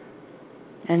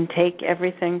and take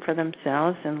everything for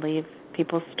themselves and leave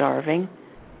people starving.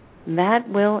 That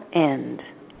will end.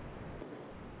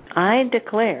 I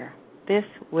declare this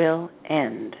will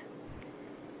end.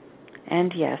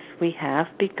 And yes, we have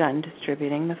begun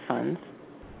distributing the funds.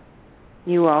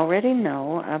 You already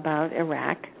know about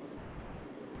Iraq.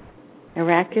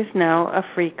 Iraq is now a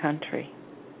free country,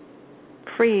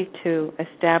 free to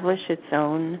establish its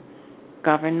own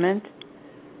government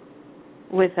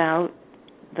without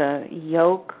the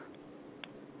yoke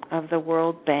of the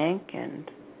World Bank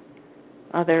and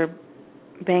other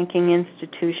banking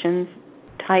institutions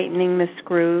tightening the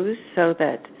screws so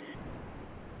that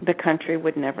the country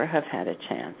would never have had a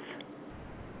chance.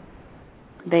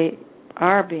 They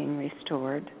are being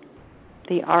restored.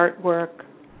 The artwork,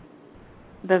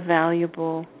 the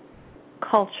valuable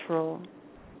cultural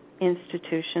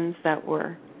institutions that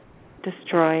were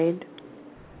destroyed,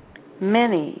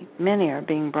 many are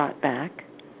being brought back.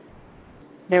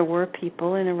 There were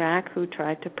people in Iraq who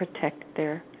tried to protect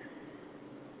their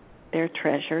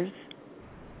treasures,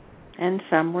 and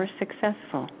some were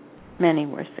successful. Many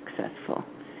were successful.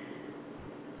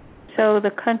 So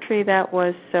the country that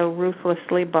was so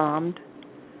ruthlessly bombed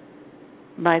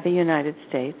by the United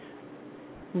States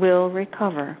will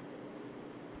recover.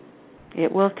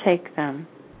 It will take them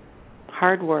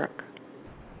hard work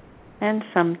and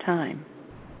some time,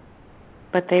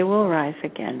 but they will rise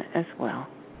again as well.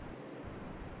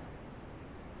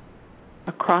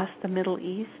 Across the Middle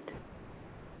East,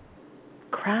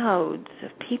 crowds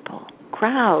of people,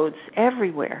 crowds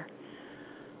everywhere,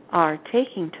 are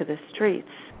taking to the streets,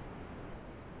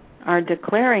 are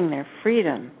declaring their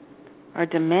freedom, are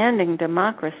demanding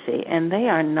democracy, and they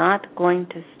are not going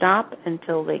to stop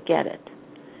until they get it.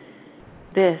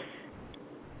 This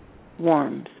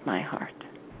warms my heart.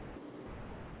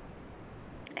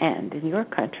 And in your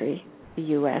country, the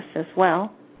U.S. as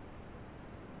well,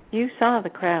 you saw the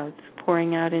crowds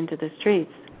pouring out into the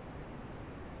streets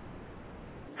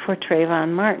for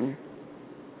Trayvon Martin.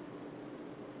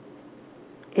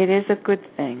 It is a good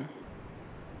thing.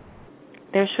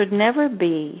 There should never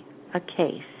be a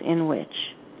case in which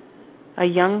a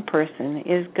young person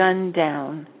is gunned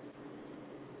down,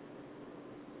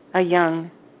 a young,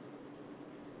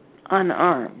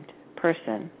 unarmed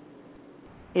person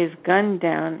is gunned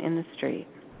down in the street,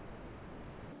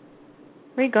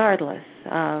 regardless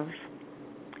of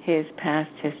his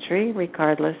past history,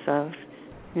 regardless of,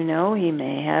 he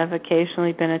may have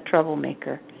occasionally been a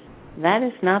troublemaker. That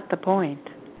is not the point.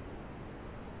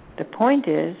 The point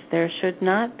is there should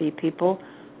not be people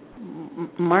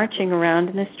marching around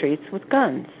in the streets with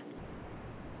guns.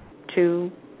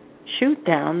 to shoot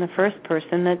down the first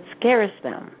person that scares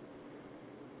them.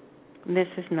 This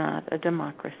is not a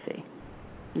democracy.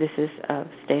 This is a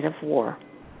state of war.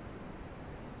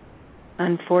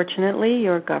 Unfortunately,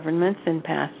 your governments in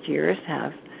past years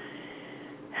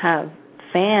have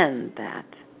fanned that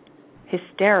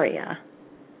hysteria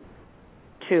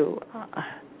to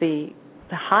the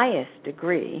highest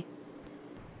degree.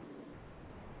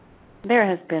 There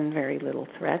has been very little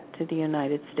threat to the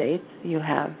United States. You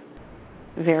have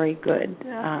very good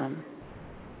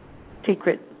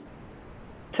secret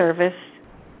service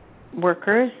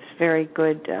workers, very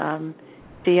good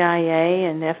CIA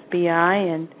and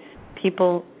FBI, and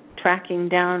people tracking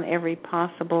down every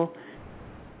possible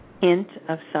hint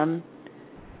of some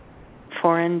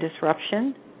foreign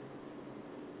disruption.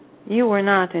 You were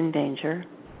not in danger,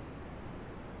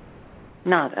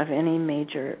 not of any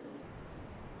major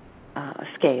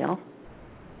scale.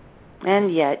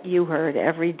 And yet you heard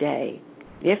every day,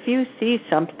 if you see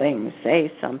something,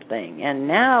 say something, and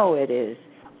now it is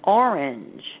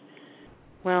orange.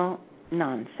 Well,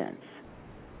 nonsense.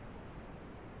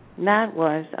 That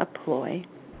was a ploy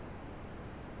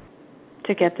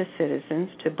to get the citizens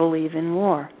to believe in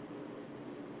war.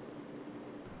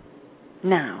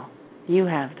 Now you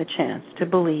have the chance to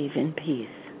believe in peace.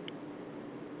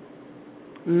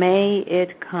 May it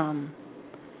come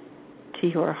to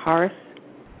your hearth,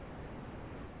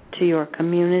 to your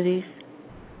communities,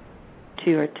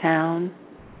 to your town,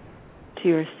 to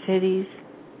your cities,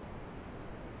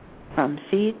 from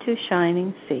sea to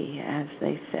shining sea, as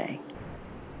they say.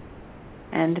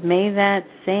 And may that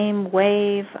same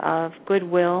wave of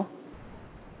goodwill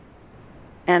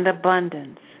and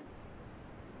abundance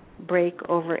break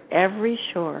over every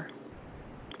shore,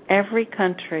 every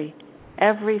country,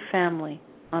 every family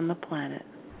on the planet.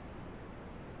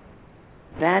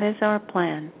 That is our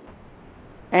plan.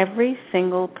 Every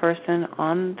single person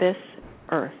on this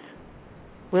earth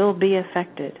will be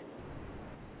affected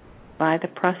by the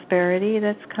prosperity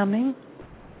that's coming,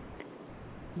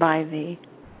 by the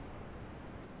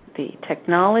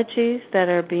technologies that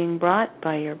are being brought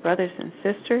by your brothers and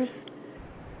sisters.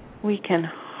 We can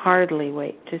hardly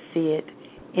wait to see it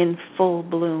in full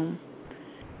bloom.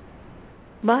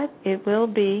 But it will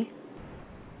be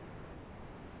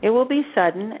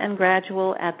sudden and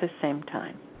gradual at the same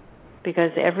time,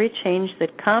 because every change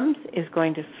that comes is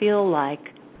going to feel like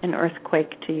an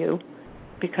earthquake to you,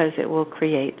 because it will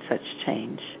create such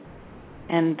change.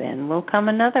 And then will come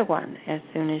another one. As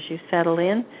soon as you settle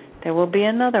in, there will be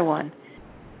another one.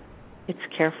 It's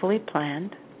carefully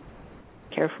planned,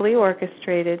 carefully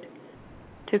orchestrated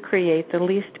to create the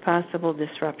least possible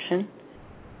disruption.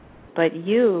 But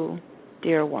you,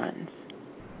 dear ones,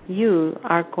 you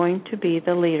are going to be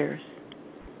the leaders.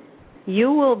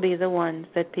 You will be the ones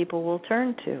that people will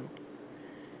turn to.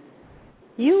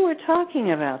 You were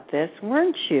talking about this,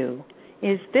 weren't you?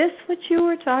 Is this what you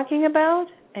were talking about?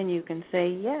 And you can say,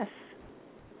 yes.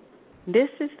 This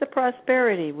is the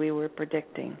prosperity we were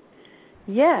predicting.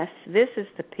 Yes, this is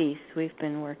the peace we've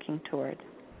been working toward.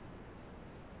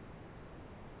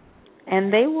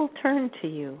 And they will turn to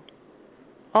you,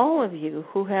 all of you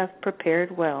who have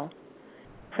prepared well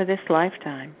for this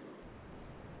lifetime.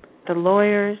 The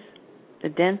lawyers, the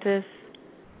dentists,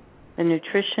 the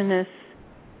nutritionists,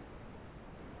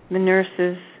 the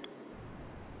nurses,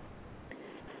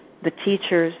 the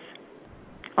teachers,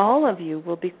 all of you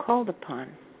will be called upon,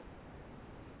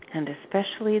 and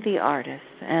especially the artists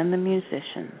and the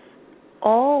musicians.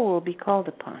 All will be called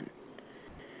upon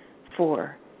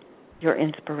for your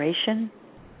inspiration,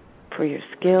 for your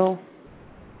skill,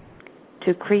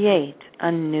 to create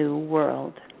a new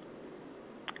world.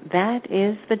 That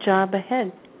is the job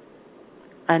ahead,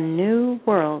 a new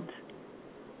world.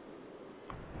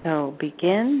 So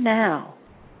begin now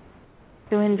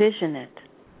to envision it.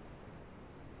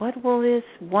 What will this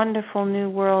wonderful new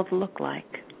world look like?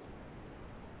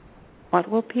 What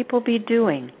will people be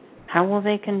doing? How will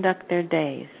they conduct their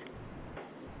days?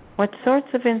 What sorts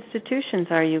of institutions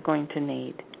are you going to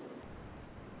need?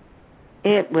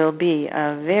 It will be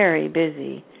a very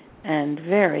busy and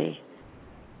very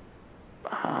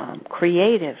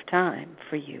creative time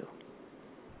for you.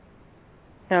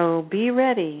 So be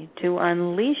ready to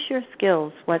unleash your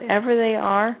skills, whatever they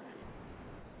are.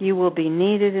 You will be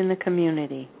needed in the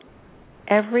community.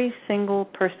 Every single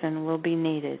person will be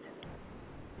needed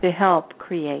to help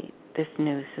create this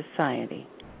new society,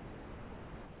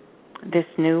 this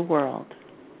new world.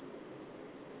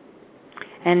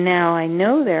 And now I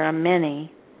know there are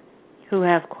many who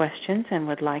have questions and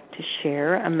would like to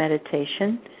share a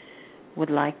meditation,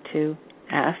 would like to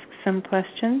ask some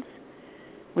questions.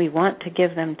 We want to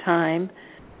give them time.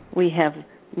 We have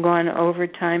gone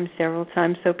overtime several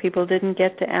times, so people didn't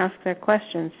get to ask their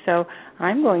questions. So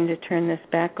I'm going to turn this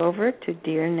back over to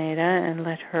dear Nada and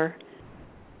let her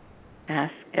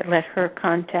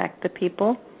contact the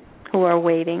people who are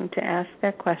waiting to ask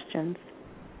their questions.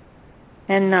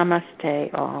 And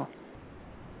namaste, all.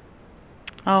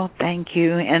 Oh, thank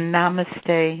you. And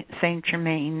namaste,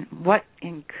 St.Germain. What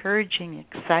encouraging,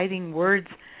 exciting words.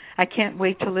 I can't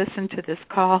wait to listen to this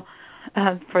call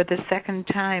for the second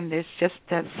time. There's just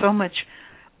so much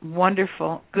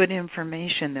wonderful, good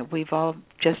information that we've all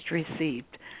just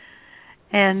received.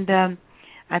 And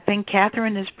I think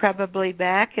Catherine is probably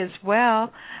back as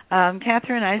well.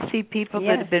 Catherine, I see people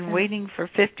that have been waiting for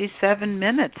 57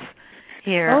 minutes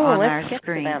here on our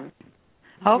screen. Them.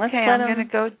 Okay, I'm going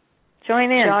to go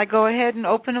join in. Shall I go ahead and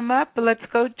open them up? Let's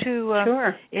go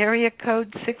to area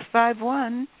code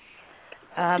 651.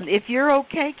 If you're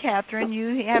okay, Catherine,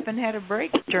 you haven't had a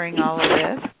break during all of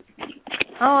this.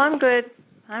 Oh, I'm good.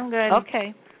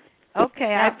 Okay.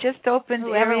 I've just opened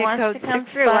area code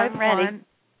 651. I'm ready.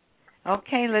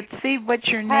 Okay, let's see what's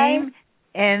your name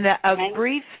and a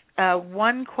brief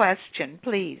one question,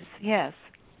 please. Yes.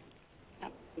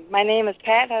 My name is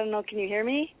Pat. I don't know. Can you hear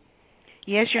me?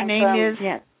 Yes, your name is?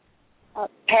 Yes.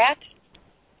 Pat.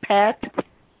 Pat?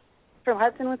 From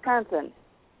Hudson, Wisconsin.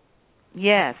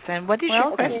 Yes, and what is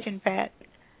your question, Pat?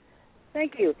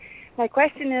 Thank you. My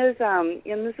question is,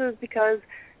 and this is because,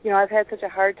 I've had such a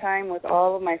hard time with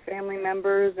all of my family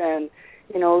members and,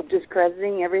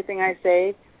 discrediting everything I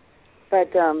say.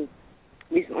 But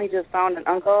recently just found an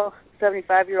uncle,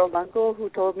 75-year-old uncle, who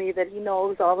told me that he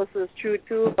knows all this is true,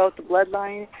 too, about the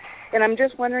bloodline. And I'm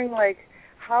just wondering,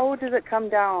 how does it come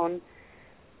down?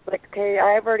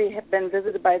 I've already been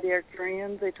visited by the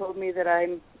Arcturians. They told me that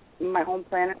my home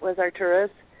planet was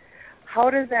Arcturus. How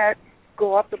does that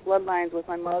go up the bloodlines with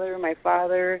my mother, my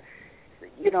father?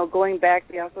 Going back,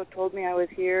 they also told me I was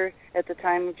here at the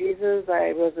time of Jesus.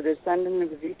 I was a descendant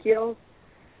of Ezekiel.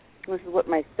 This is what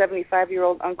my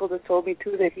 75-year-old uncle just told me,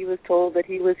 too, that he was told that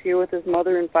he was here with his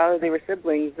mother and father. They were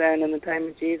siblings then in the time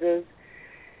of Jesus.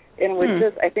 And it was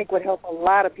just, I think, would help a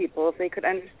lot of people if they could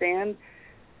understand,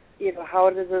 how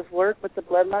does this work with the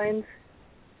bloodlines?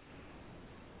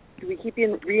 Do we keep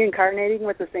reincarnating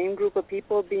with the same group of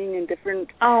people being in different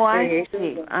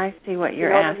variations? I see what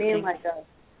you're asking. What I mean?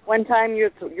 One time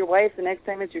you're your wife, the next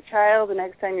time it's your child, the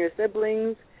next time your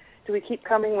siblings. Do we keep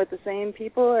coming with the same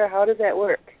people, or how does that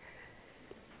work?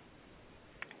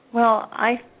 Well,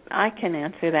 I can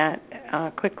answer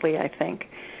that quickly, I think.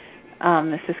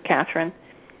 This is Catherine.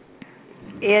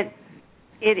 It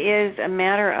is a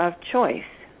matter of choice.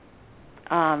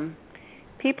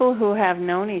 People who have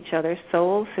known each other,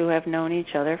 souls who have known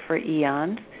each other for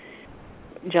eons,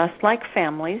 just like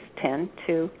families, tend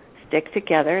to stick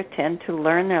together, tend to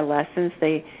learn their lessons.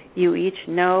 You each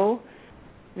know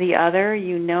the other.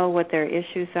 You know what their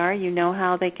issues are. You know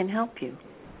how they can help you.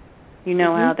 You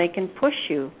know how they can push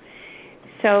you.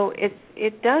 So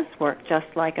it does work just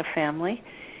like a family.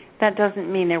 That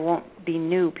doesn't mean there won't be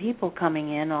new people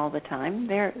coming in all the time.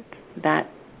 That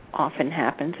often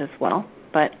happens as well.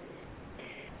 But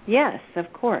yes, of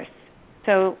course.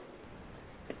 So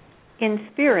in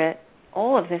spirit,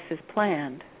 all of this is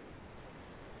planned.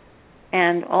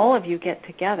 And all of you get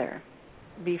together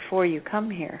before you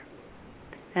come here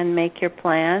and make your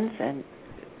plans and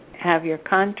have your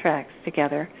contracts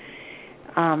together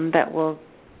that will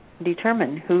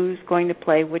determine who's going to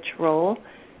play which role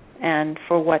and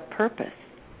for what purpose.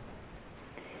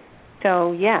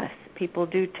 So, yes, people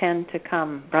do tend to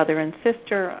come, brother and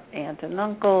sister, aunt and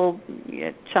uncle,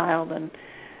 child and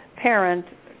parent,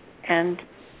 and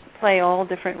play all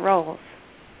different roles.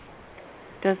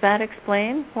 Does that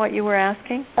explain what you were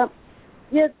asking?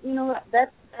 Yes,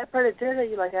 that part of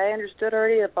it, I understood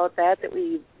already about that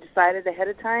we decided ahead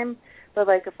of time. But,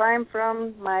 if I'm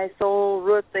from my soul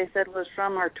root, they said was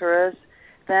from Arcturus,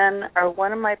 then are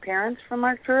one of my parents from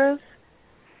Arcturus?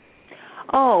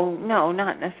 Oh, no,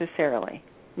 not necessarily.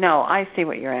 No, I see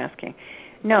what you're asking.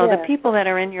 No, the people that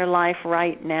are in your life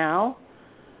right now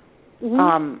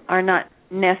are not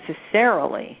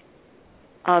necessarily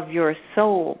of your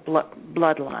soul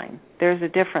bloodline. There's a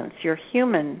difference. Your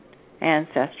human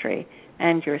ancestry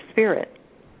and your spirit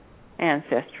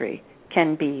ancestry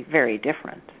can be very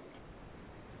different.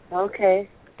 Okay.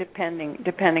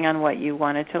 Depending on what you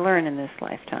wanted to learn in this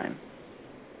lifetime.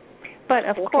 But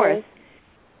of course,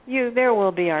 there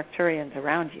will be Arcturians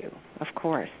around you, of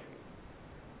course.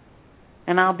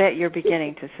 And I'll bet you're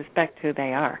beginning to suspect who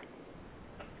they are.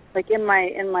 In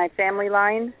my family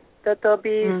line, that there'll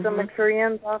be some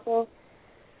Arcturians also?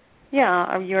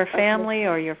 Yeah, or your family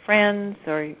or your friends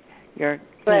or your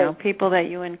people that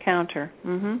you encounter.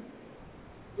 Mhm.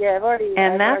 Yeah, I've already.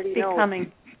 And that's already becoming.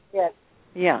 Know. Yes.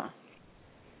 Yeah.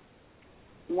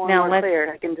 More and more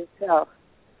clear. I can just tell.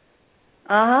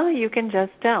 You can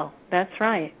just tell. That's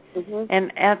right. Mhm.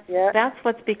 And that's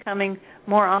what's becoming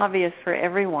more obvious for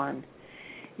everyone.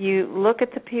 You look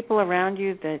at the people around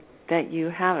you that you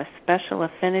have a special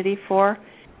affinity for,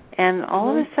 and all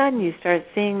of a sudden you start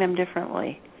seeing them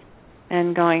differently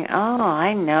and going, oh,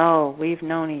 I know we've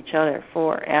known each other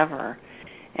forever,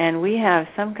 and we have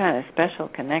some kind of special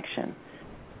connection.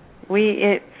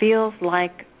 It feels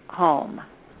like home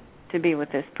to be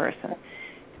with this person.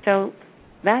 So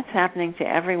that's happening to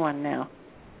everyone now.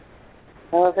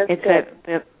 Oh, that's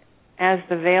good. As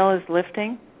the veil is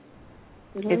lifting,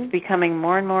 it's becoming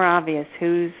more and more obvious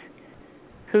who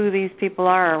these people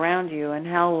are around you and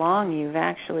how long you've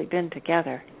actually been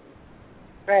together.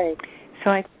 Right.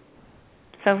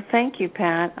 So thank you,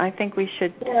 Pat. I think we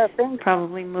should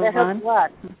probably move on. That helps a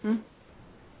lot.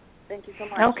 Thank you so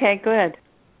much. Okay, good.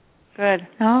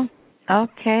 Oh,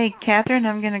 okay, Catherine,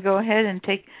 I'm going to go ahead and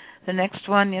take the next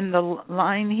one in the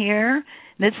line here.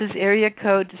 This is area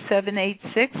code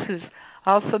 786, who's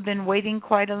also been waiting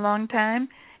quite a long time.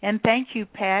 And thank you,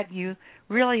 Pat. You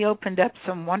really opened up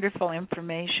some wonderful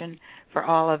information for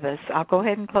all of us. I'll go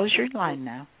ahead and close your line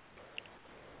now.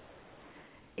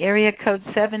 Area code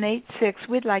 786,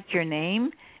 we'd like your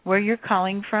name, where you're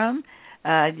calling from.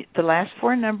 The last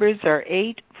four numbers are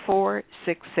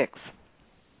 8466.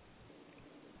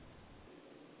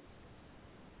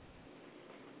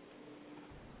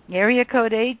 Area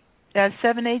code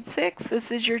 786, this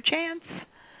is your chance.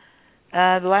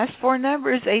 The last four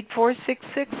numbers,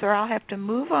 8466, or I'll have to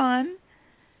move on.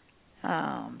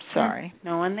 Sorry.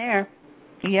 No one there.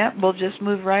 Yep, we'll just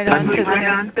move right on to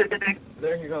the next.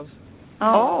 There he goes.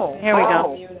 Oh, here we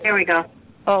go. Here we go.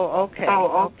 Oh, okay.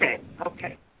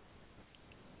 Okay.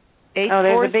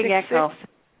 There's a big echo.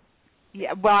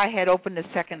 Yeah, well, I had opened a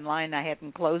second line. I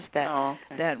hadn't closed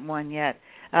that one yet.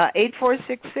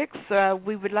 8466,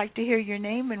 we would like to hear your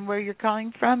name and where you're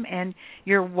calling from and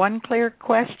your one clear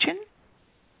question.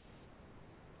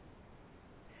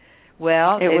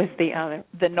 Well, it was the other.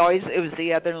 The noise, it was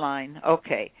the other line.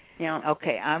 Okay. Yeah.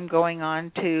 Okay, I'm going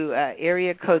on to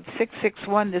area code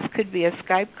 661. This could be a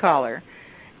Skype caller.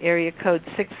 Area code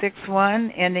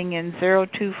 661, ending in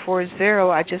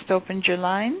 0240. I just opened your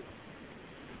line.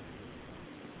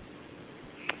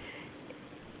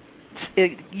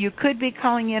 You could be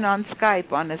calling in on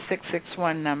Skype on the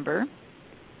 661 number.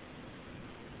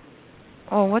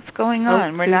 Oh, what's going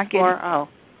on? We're not getting...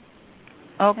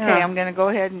 Okay, yeah. I'm going to go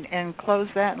ahead and close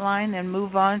that line and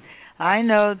move on. I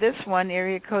know this one,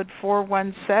 area code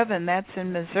 417, that's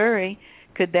in Missouri.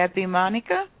 Could that be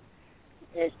Monica?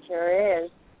 It sure is.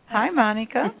 Hi,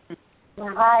 Monica.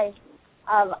 Hi.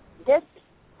 This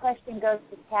question goes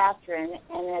to Catherine,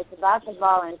 and it's about the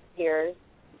volunteers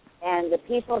and the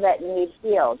people that need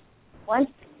healed. What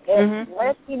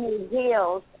if you need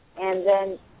healed and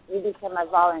then you become a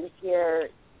volunteer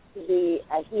to be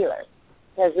a healer?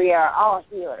 Because we are all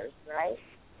healers, right?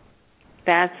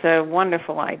 That's a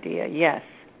wonderful idea, yes.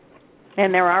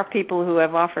 And there are people who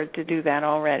have offered to do that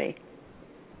already.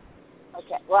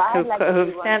 Okay. Well,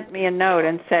 who've sent me a note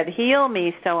and said, heal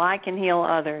me so I can heal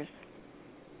others.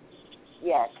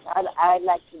 Yes, I'd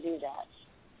like to do that.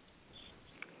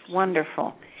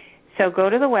 Wonderful. So go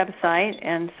to the website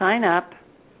and sign up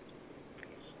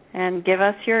and give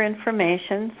us your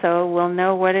information so we'll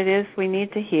know what it is we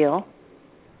need to heal.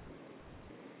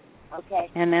 Okay.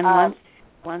 And then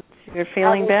once you're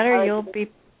feeling better, you'll be...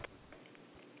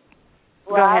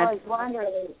 Well, go ahead.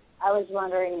 I was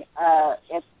wondering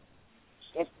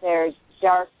if there's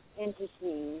dark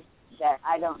entities that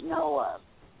I don't know of.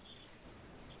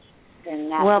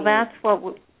 Well, that's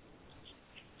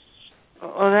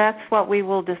what we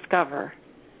will discover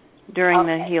during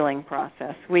the healing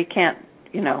process. We can't,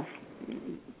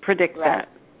 predict that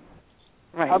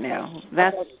right now.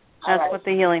 That's what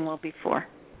the healing will be for.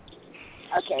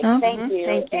 Okay, thank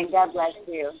you, and God bless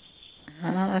you.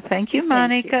 Thank you,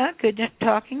 Monica. Good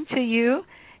talking to you.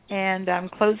 And I'm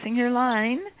closing your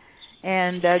line.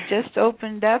 And just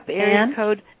opened up area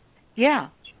code. Yeah.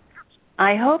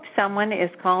 I hope someone is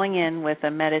calling in with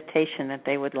a meditation that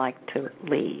they would like to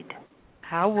lead.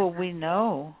 How will we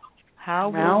know?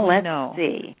 Let's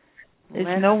see.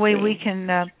 There's no way we can,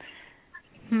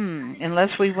 unless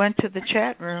we went to the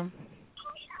chat room.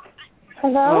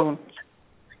 Hello?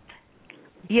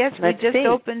 Yes, we just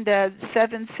opened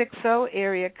 760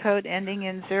 area code ending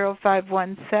in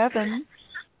 0517.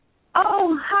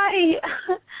 Oh, hi.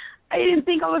 I didn't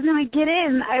think I was going to get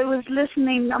in. I was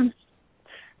listening.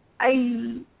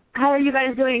 How are you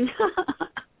guys doing?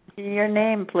 Your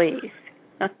name, please.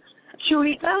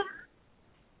 Sharika?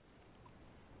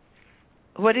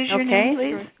 What is your name,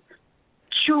 please?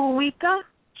 Sharika.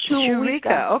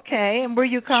 Okay. And where are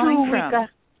you calling from?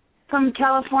 From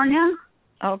California.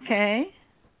 Okay.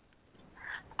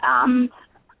 I'm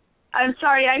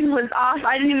sorry I was off.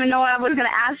 I didn't even know what I was going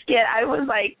to ask yet. I was,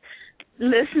 like,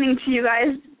 listening to you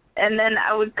guys, and then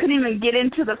couldn't even get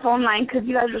into the phone line because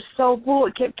you guys were so cool.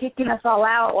 It kept kicking us all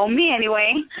out. Well, me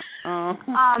anyway. Oh.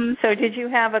 So did you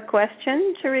have a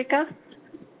question, Sharika?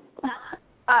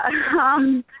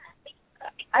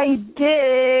 I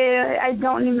did. I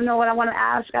don't even know what I want to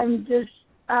ask. I'm just.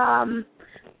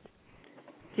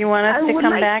 Do you want us to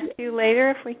come back to you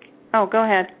later if we? Oh, go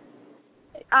ahead.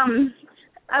 I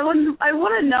want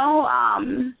to know.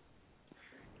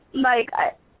 Like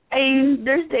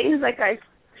there's days like I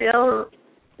feel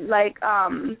like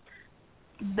why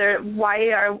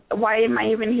am I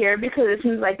even here? Because it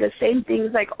seems like the same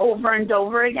things like over and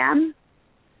over again.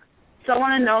 So I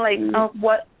want to know like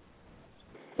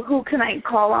who can I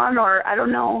call on, or I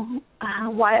don't know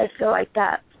why I feel like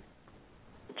that.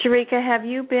 Sharika, have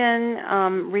you been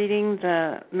reading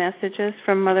the messages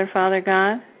from Mother, Father,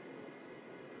 God?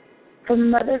 From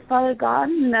Mother, Father, God?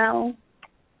 No.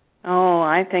 Oh,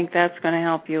 I think that's going to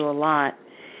help you a lot.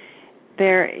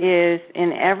 There is,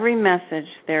 in every message,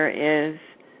 there is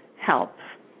help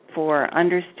for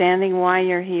understanding why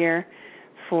you're here,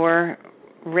 for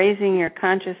raising your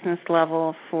consciousness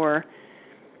level, for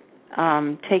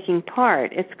taking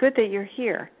part. It's good that you're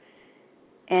here.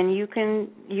 And you can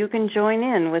join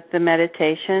in with the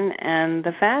meditation and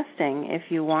the fasting if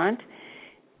you want,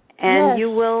 and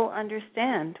you will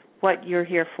understand what you're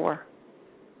here for.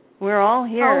 We're all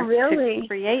here to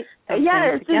create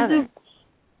something together.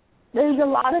 There's a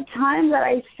lot of times that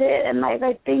I sit and like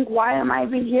I think, why am I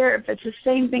even here? If it's the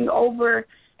same thing over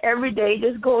every day,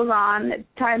 just goes on,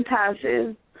 time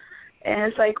passes, and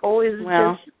it's like always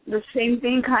just the same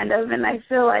thing kind of, and I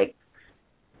feel like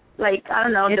I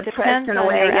don't know, depressed in a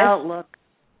way. Your outlook.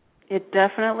 It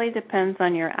definitely depends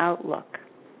on your outlook.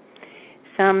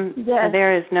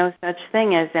 There is no such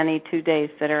thing as any 2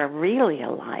 days that are really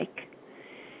alike.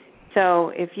 So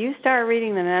if you start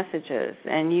reading the messages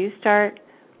and you start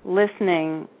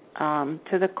listening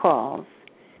to the calls,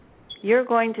 you're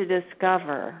going to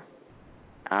discover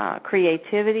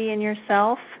creativity in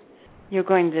yourself. You're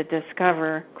going to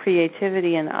discover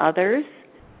creativity in others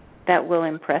that will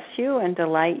impress you and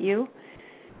delight you.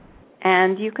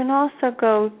 And you can also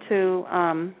go to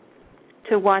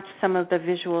watch some of the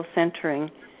visual centering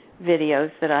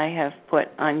videos that I have put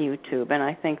on YouTube, and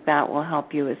I think that will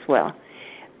help you as well.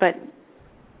 But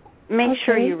make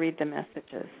sure you read the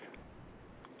messages.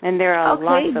 And there are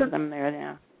lots of them there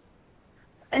now.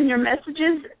 And your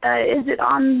messages, is it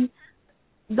on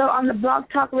the Blog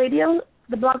Talk Radio,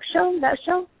 the blog show, that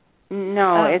show?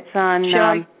 No, it's on...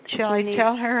 Shall I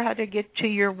tell her how to get to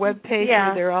your webpage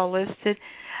where they're all listed?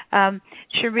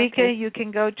 Sharika, you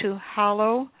can go to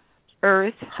Hollow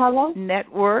Earth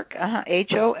Network,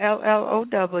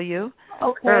 HOLLOW,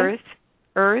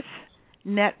 Earth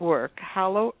Network,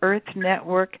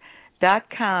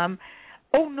 HollowEarthNetwork.com.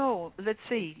 Oh, no, let's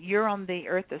see. You're on the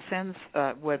Earth Ascends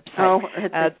website. Oh,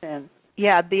 Earth Ascends.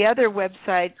 Yeah, the other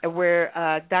website where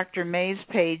Dr. May's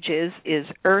page is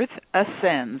Earth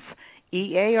Ascends,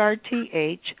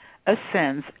 EARTH,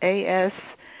 Ascends, I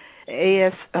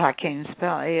can't even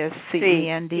spell,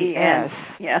 ASCENDS.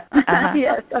 Yeah.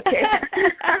 Yes, okay.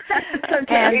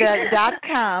 And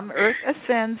 .com,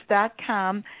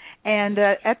 earthascends.com, and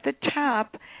at the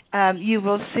top you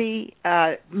will see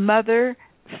Mother,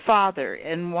 Father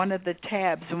in one of the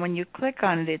tabs, and when you click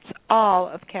on it, it's all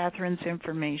of Catherine's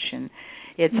information.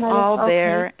 It's all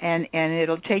there, and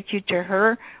it'll take you to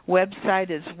her website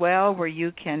as well, where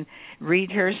you can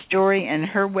read her story, and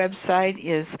her website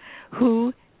is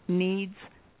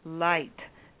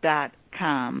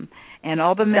whoneedslight.com. And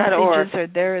all the messages are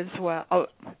there as well. Oh,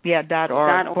 yeah,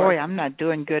 .org. Boy, I'm not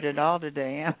doing good at all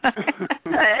today. It's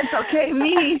okay,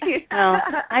 me. Well,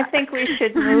 I think we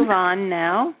should move on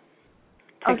now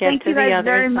to get thank to you the guys other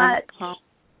very much.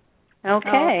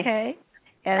 Okay.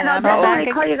 And I'll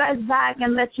definitely call you guys back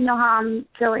and let you know how I'm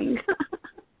feeling.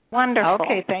 Wonderful.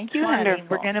 Okay, thank you, honey.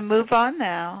 We're going to move on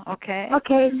now, okay?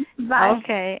 Okay, bye.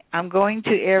 Okay, I'm going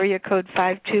to area code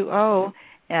 520,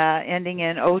 ending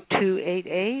in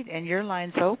 0288, and your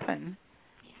line's open.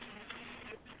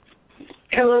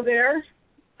 Hello there.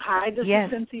 Hi, this Yes.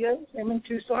 is Cynthia. I'm in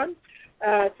Tucson.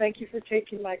 Thank you for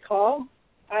taking my call.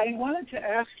 I wanted to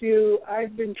ask you,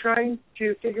 I've been trying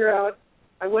to figure out,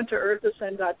 I went to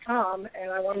earthascend.com,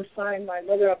 and I want to sign my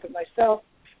mother up and myself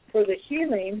for the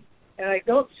healing, and I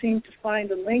don't seem to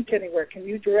find a link anywhere. Can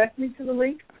you direct me to the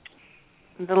link?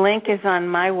 The link is on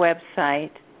my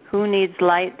website,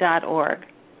 whoneedslight.org.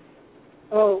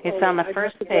 It's on the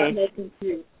first page.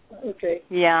 Okay.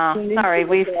 Yeah, sorry.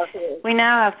 We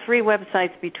now have 3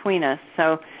 websites between us,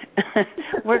 so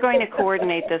we're going to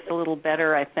coordinate this a little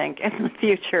better, I think, in the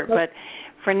future. But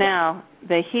for now,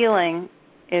 the healing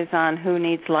is on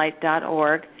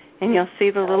whoneedslight.org, and you'll see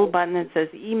the little button that says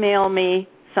email me,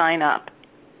 sign up.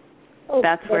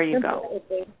 That's where you go.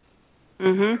 Okay.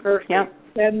 Perfect. Yep.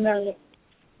 And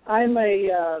I'm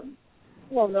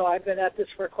I've been at this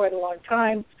for quite a long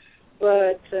time,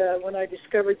 but when I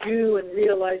discovered you and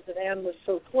realized that Anne was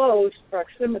so close,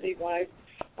 proximity-wise,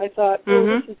 I thought,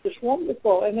 this is just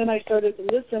wonderful. And then I started to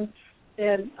listen,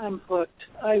 and I'm hooked.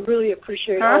 I really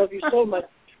appreciate all of you so much.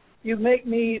 You make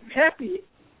me happy.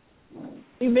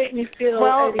 You make me feel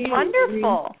at ease.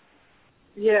 Wonderful.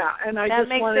 And I that just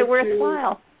makes wanted it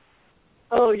worthwhile.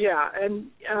 Oh, yeah, and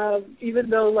even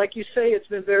though, like you say, it's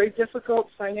been very difficult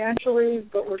financially,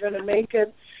 but we're going to make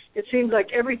it. It seems like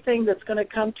everything that's going to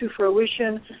come to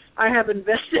fruition, I have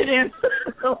invested in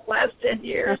the last 10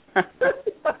 years.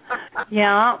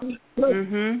 Yeah.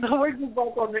 We're just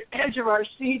like on the edge of our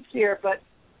seats here, but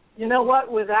you know what?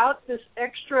 Without this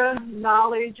extra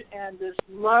knowledge and this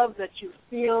love that you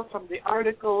feel from the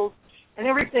articles and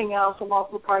everything else, I'm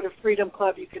also part of Freedom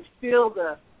Club, you can feel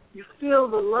the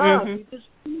love. You just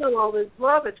feel all this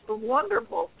love. It's been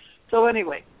wonderful. So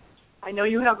anyway, I know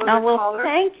you have other callers.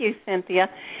 Thank you, Cynthia.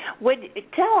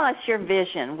 Tell us your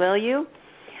vision, will you?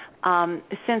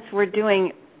 Since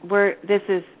this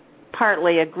is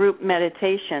partly a group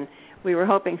meditation, we were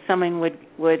hoping someone would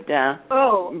bring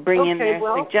in their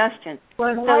suggestions.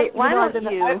 Why don't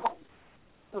you?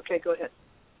 Okay, go ahead.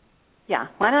 Yeah,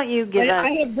 why don't you give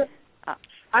us?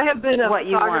 I have been a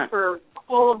photographer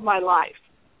all of my life.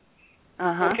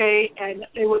 Okay, and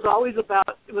it was always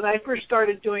about, when I first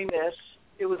started doing this,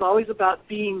 it was always about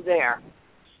being there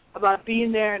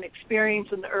and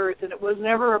experiencing the earth, and it was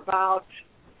never about,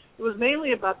 it was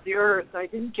mainly about the earth. I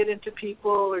didn't get into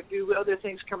people or do other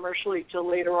things commercially till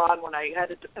later on when I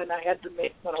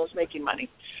was making money.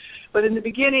 But in the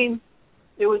beginning,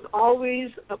 it was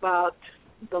always about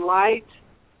the light,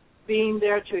 being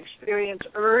there to experience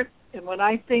earth, and when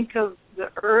I think of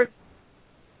the earth,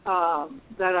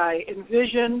 that I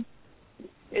envision,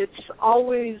 it's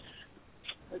always,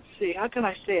 how can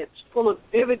I say it? It's full of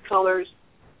vivid colors,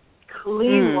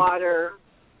 clean water,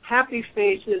 happy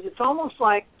faces. It's almost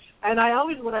like, and I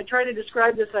always, when I try to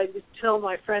describe this, I just tell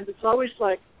my friends, it's always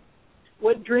like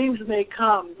What Dreams May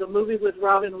Come, the movie with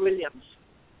Robin Williams.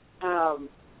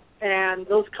 And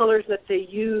those colors that they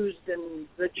used and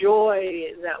the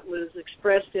joy that was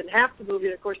expressed in half the movie,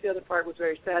 and of course the other part was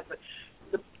very sad, but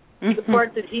the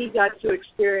part that he got to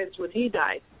experience when he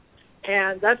died.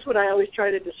 And that's what I always try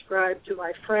to describe to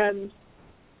my friends.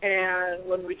 And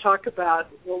when we talk about,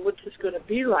 well, what's this going to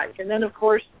be like? And then, of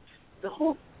course, the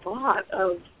whole thought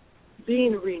of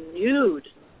being renewed,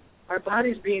 our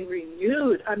bodies being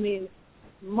renewed. I mean,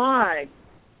 my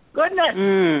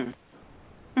goodness.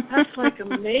 That's like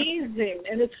amazing.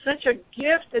 And it's such a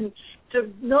gift. And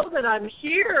to know that I'm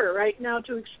here right now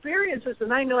to experience this,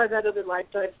 and I know I've had other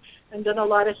lifetimes and done a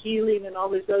lot of healing and all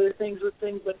these other things with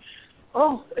things, but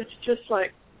it's just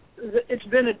like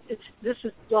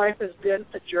life has been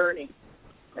a journey.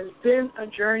 It's been a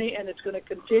journey, and it's going to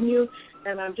continue,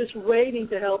 and I'm just waiting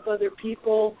to help other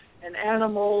people and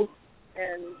animals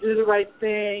and do the right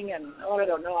thing, and I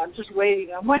don't know, I'm just waiting.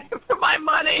 I'm waiting for my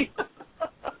money.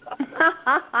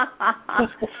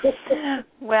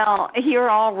 Well,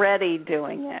 you're already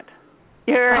doing it.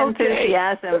 Your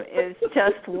enthusiasm is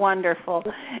just wonderful,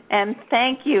 and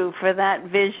thank you for that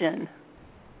vision.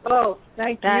 Oh,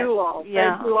 thank you all.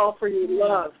 Yeah. Thank you all for your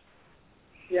love.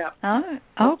 Yeah.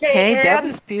 Okay, that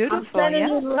was beautiful. I'm sending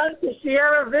you love to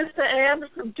Sierra Vista Ann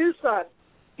from Tucson.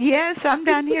 Yes, I'm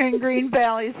down here in Green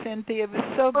Valley, Cynthia. It was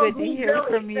so good to hear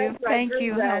from you. Thank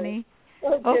you, honey.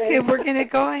 Okay, we're going to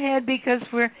go ahead because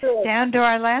we're down to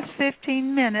our last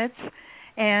 15 minutes,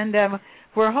 and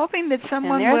we're hoping that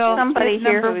someone will. There's somebody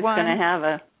here who's going to have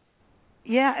a.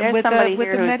 With a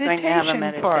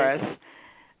meditation for us.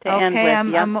 Okay,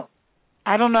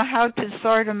 I don't know how to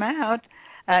sort them out.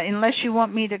 Unless you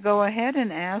want me to go ahead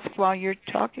and ask while you're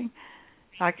talking,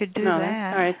 I could do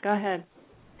that. All right, go ahead.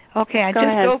 Okay, I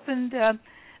just opened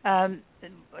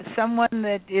someone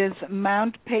that is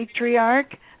Mount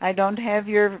Patriarch. I don't have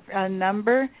your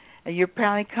number. You're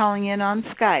probably calling in on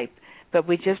Skype, but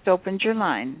we just opened your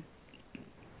line.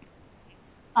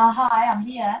 Hi, I'm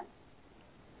here.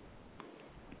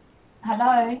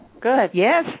 Hello. Good.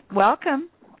 Yes, welcome.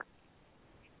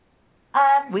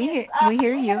 We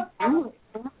hear you.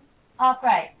 Oh,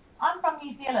 great. I'm from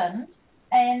New Zealand,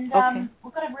 and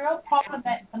we've got a real problem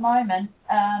at the moment.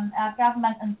 Our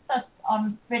government insists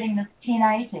on spreading this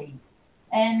 1080,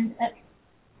 and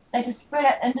they just spread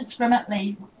it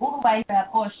indiscriminately all the way through our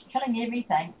bush, killing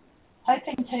everything,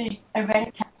 hoping to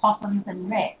eradicate possums and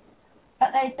rats. But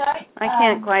they don't. I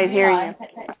can't quite hear you.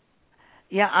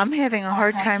 Yeah, I'm having a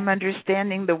hard time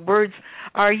understanding the words.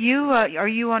 Are you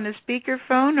on a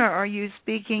speakerphone, or are you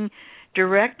speaking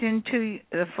direct into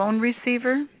the phone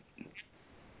receiver?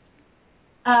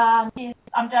 Yes,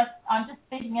 I'm just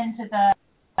speaking into the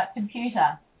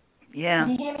computer. Yeah.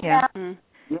 Can you hear me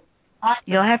now?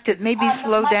 You'll have to maybe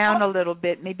slow down a little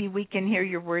bit. Maybe we can hear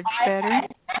your words better.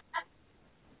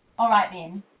 All right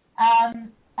then.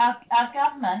 Our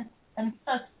government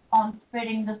insists on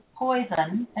spreading this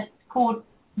poison. It's called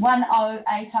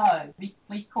 1080.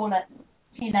 We call it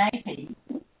 1080,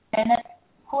 and it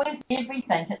poisons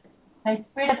everything. They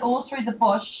spread it all through the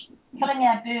bush, killing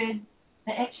our birds.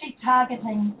 They're actually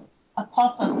targeting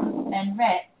opossums and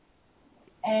rats.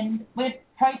 And we've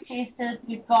protested.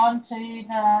 We've gone to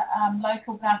the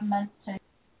local government to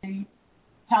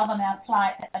tell them our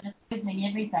plight, that they're just poisoning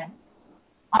everything.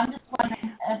 I'm just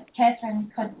wondering if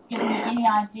Catherine could give me any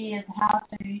ideas how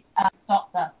to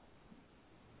stop this.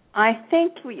 I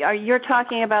think you're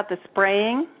talking about the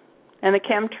spraying and the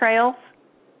chemtrails?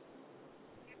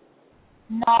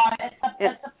 No, it's a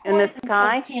poison in the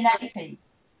sky? called 1080.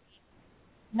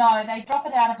 No, they drop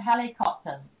it out of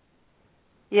helicopters.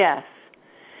 Yes.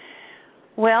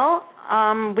 Well,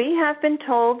 we have been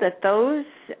told that those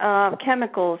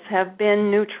chemicals have been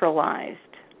neutralized.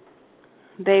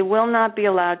 They will not be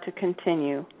allowed to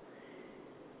continue.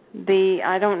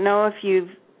 I don't know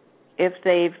if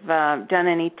they've done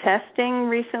any testing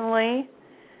recently,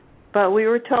 but we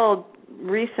were told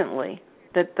recently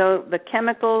that the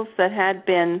chemicals that had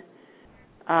been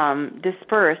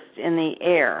dispersed in the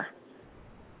air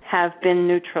have been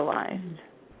neutralized.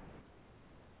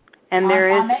 And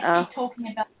I'm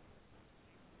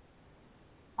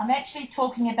actually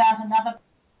talking about another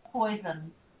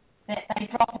poison that they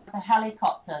drop into the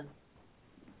helicopters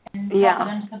and drop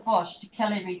it into the bush to kill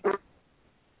everything.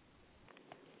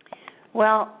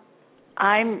 Well,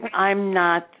 I'm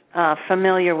not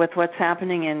familiar with what's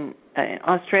happening in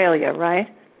Australia, right?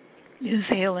 New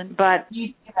Zealand. But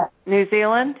New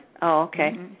Zealand? Oh,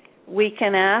 okay. Mm-hmm. We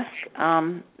can ask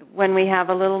when we have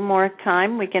a little more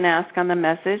time. We can ask on the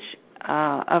message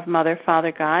of Mother,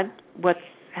 Father, God what's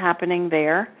happening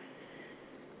there.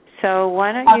 So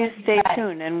why don't you stay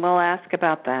tuned and we'll ask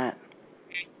about that.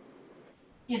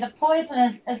 Yeah, the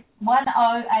poison is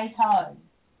 1080.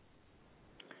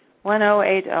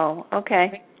 1080.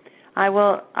 Okay. I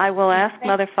will ask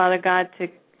Mother, Father, God to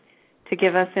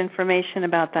give us information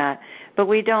about that. But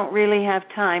we don't really have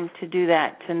time to do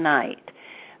that tonight.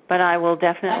 But I will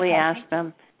definitely ask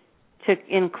them to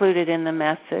include it in the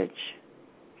message.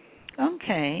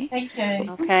 Okay. Thank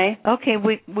you. Okay. Okay,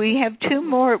 we have two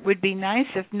more. It would be nice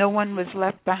if no one was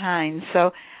left behind.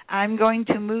 So I'm going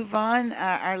to move on.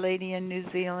 Our lady in New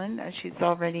Zealand, she's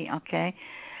already okay.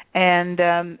 And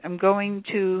I'm going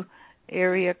to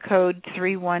area code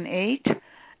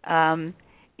 318,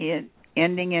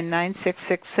 ending in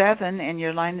 9667, and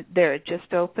your line there, it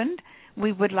just opened.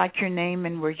 We would like your name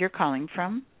and where you're calling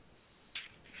from.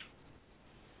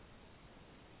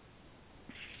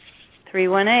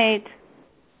 318.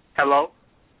 Hello?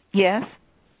 Yes?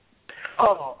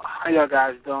 Oh, how y'all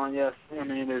guys doing? Yes, my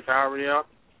name is Ariel.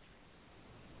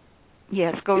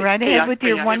 Yes, go right ahead with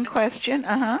your one question.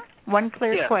 One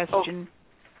clear question.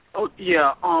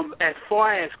 As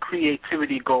far as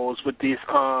creativity goes with these,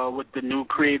 with the new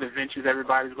creative ventures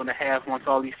everybody's going to have once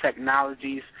all these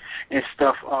technologies and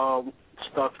stuff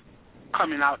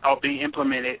coming out or being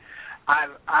implemented,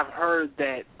 I've heard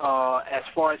that as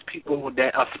far as people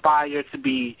that aspire to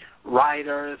be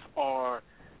writers or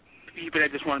people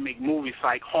that just want to make movies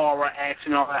like horror,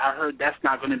 action, all that, I heard that's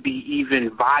not going to be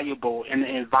even viable in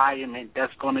the environment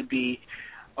that's going to be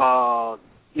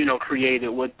created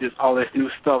with all this new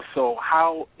stuff. So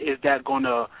how is that going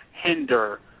to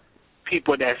hinder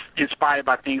people that's inspired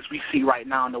by things we see right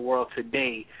now in the world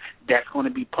today that's going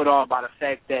to be put off by the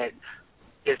fact that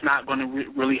it's not going to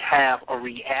really have a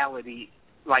reality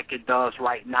like it does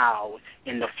right now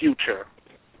in the future?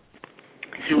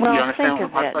 Do you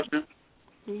understand my question?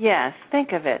 Yes,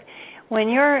 think of it. When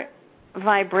your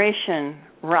vibration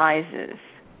rises,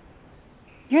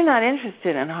 you're not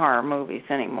interested in horror movies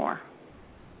anymore.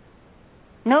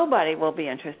 Nobody will be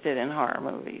interested in horror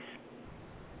movies.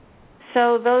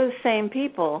 So those same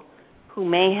people who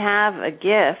may have a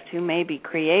gift, who may be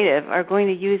creative, are going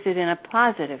to use it in a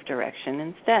positive direction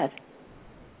instead.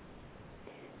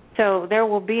 So there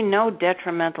will be no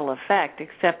detrimental effect,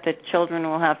 except that children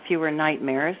will have fewer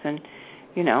nightmares and,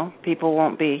 people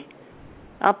won't be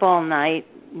up all night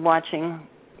watching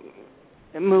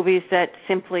movies that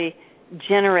simply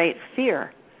generate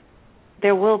fear.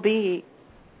 There will be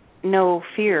no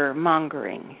fear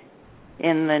mongering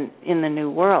in the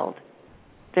new world.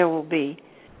 There will be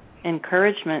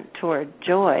encouragement toward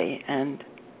joy and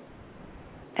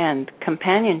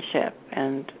companionship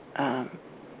and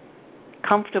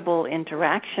comfortable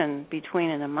interaction between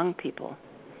and among people.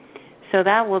 So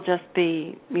that will just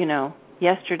be,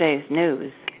 yesterday's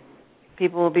news.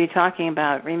 People will be talking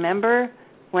about, remember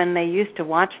when they used to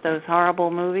watch those horrible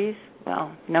movies?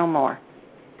 Well, no more.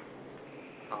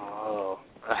 Oh.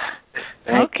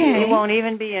 Okay. They won't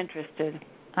even be interested.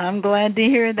 I'm glad to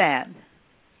hear that.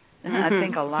 I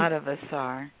think a lot of us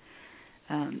are.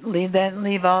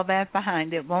 Leave all that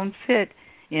behind. It won't fit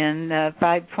in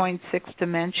 5.6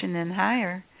 dimension and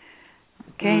higher.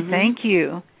 Okay, thank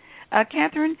you.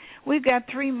 Catherine, we've got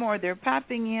 3 more. They're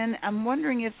popping in. I'm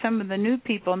wondering if some of the new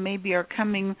people maybe are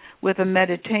coming with a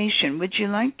meditation. Would you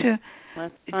like to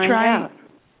Let's find try? out.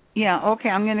 Yeah, okay.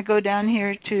 I'm going to go down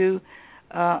here to,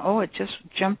 it just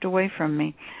jumped away from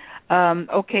me.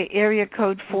 Okay, area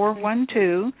code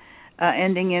 412,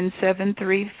 ending in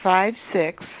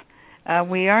 7356.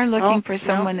 We are looking for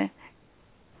someone. No.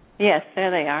 Yes,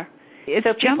 there they are. It's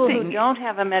so people jumping. who don't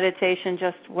have a meditation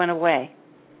just went away.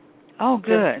 Oh,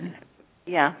 good.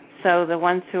 So the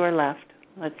ones who are left.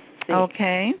 Let's see.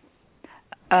 Okay.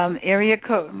 Area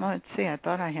code, let's see, I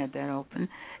thought I had that open.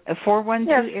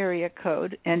 412 area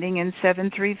code, ending in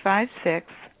 7356.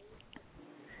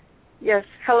 Yes,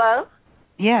 hello?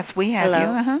 Yes, we have you.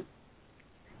 Uh-huh.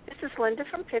 This is Linda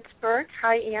from Pittsburgh.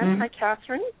 Hi, Ann. Hi,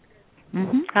 Catherine.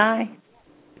 Hi.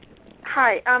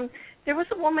 Hi. There was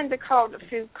a woman that called a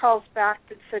few calls back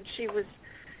that said she was,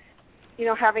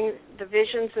 having the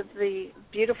visions of the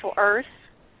beautiful earth.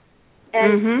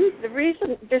 And the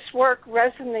reason this work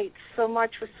resonates so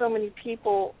much with so many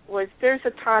people was there's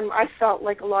a time I felt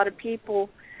like a lot of people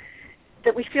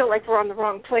that we feel like we're on the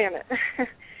wrong planet.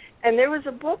 And there was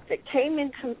a book that came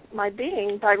into my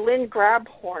being by Lynn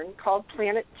Grabhorn called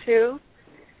Planet 2.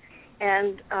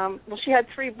 And, she had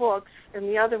 3 books, and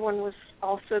the other one was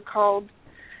also called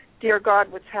Dear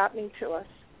God, What's Happening to Us.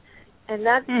 And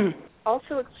that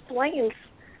also explains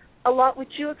a lot what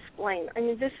you explain. I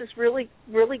mean, this is really,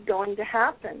 really going to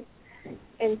happen.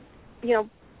 And,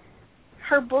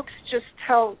 her books just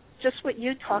tell just what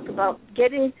you talk about,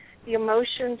 getting the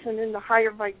emotions and in the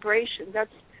higher vibration. That's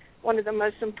one of the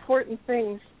most important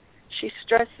things she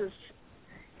stresses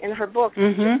in her books,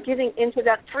 just getting into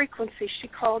that frequency. She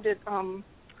called it,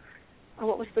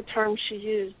 what was the term she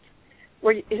used?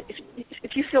 Where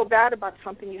if you feel bad about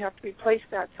something, you have to replace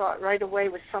that thought right away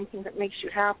with something that makes you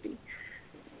happy.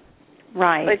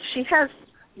 Right. But she has,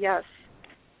 yes.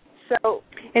 So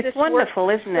it's wonderful,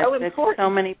 isn't it? So important. So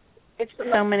many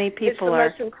people it's the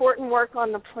most important work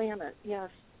on the planet. Yes.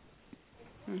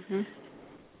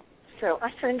 So I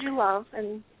send you love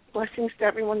and blessings to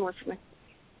everyone listening.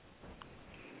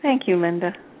 Thank you,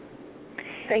 Linda.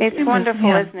 It's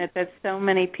wonderful, isn't it, that so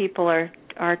many people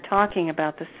are talking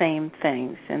about the same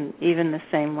things and even the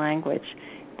same language.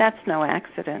 That's no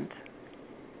accident.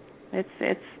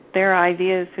 It's their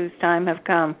ideas whose time have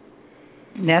come.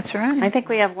 That's right. I think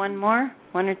we have one or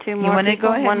two more. You want to people?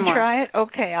 go ahead one and more. try it?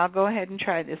 Okay, I'll go ahead and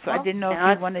try this. So I didn't know if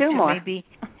you wanted to more. maybe.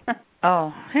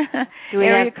 Oh, Do we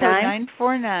area have code time?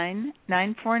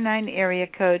 949 area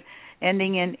code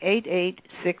ending in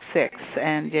 8866.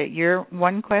 And your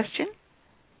one question?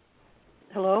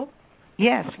 Hello?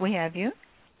 Yes, we have you.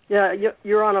 Yeah,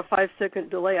 you're on a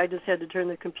 5-second delay. I just had to turn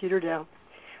the computer down.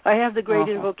 I have the great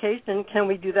invocation. Can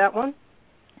we do that one?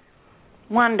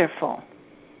 Wonderful.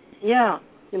 Yeah,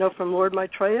 from Lord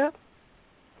Maitreya.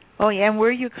 Oh, yeah, and where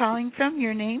are you calling from?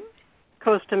 Your name?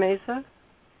 Costa Mesa.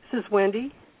 This is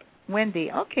Wendy. Wendy.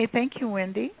 Okay, thank you,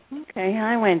 Wendy. Okay,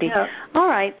 hi, Wendy. Yeah. All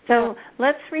right, so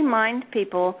let's remind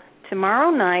people tomorrow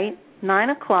night, 9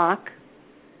 o'clock,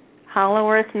 Hollow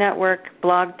Earth Network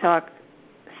Blog Talk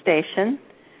station,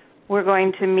 we're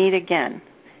going to meet again.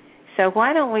 So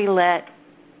why don't we let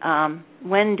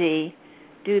Wendy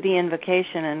do the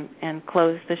invocation and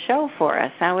close the show for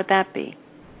us? How would that be?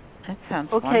 That sounds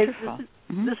wonderful.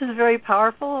 This is very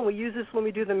powerful, and we use this when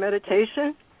we do the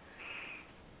meditation.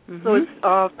 So it's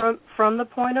from the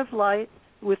point of light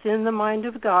within the mind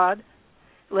of God,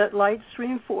 let light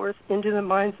stream forth into the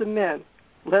minds of men.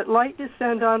 Let light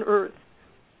descend on earth.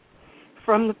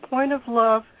 From the point of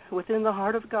love within the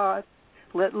heart of God,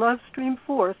 Let love stream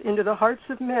forth into the hearts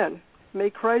of men. May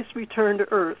Christ return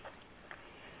to earth.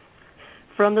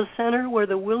 From the center where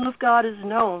the will of God is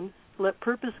known, let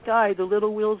purpose guide the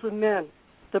little wills of men,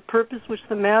 the purpose which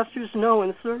the masters know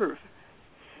and serve.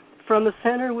 From the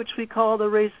center which we call the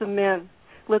race of men,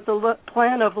 let the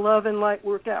plan of love and light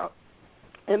work out,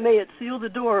 and may it seal the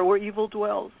door where evil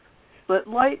dwells. Let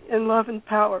light and love and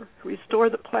power restore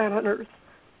the plan on earth.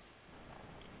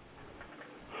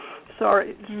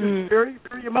 Sorry, it's just very,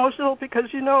 very emotional because,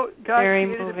 God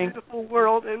created a beautiful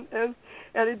world, and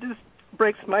it just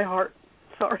breaks my heart.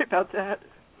 Sorry about that.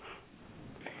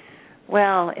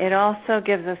 Well, it also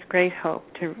gives us great hope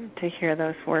to hear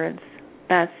those words.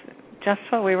 That's just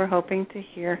what we were hoping to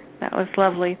hear. That was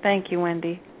lovely. Thank you,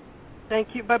 Wendy. Thank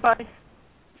you. Bye-bye.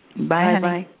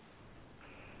 Bye.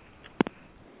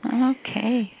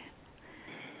 Okay.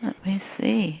 Let me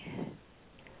see.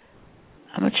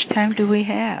 How much time do we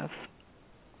have?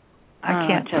 I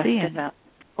can't see it. About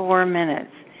 4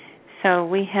 minutes. So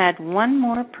we had one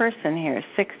more person here.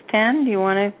 610. Do you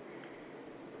want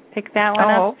to pick that one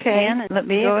up? Okay. Let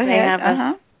me go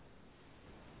ahead.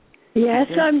 Yes,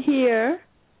 I'm here.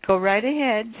 Go right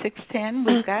ahead. 610.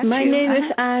 We've got my you. name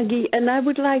is Aggie, and I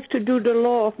would like to do the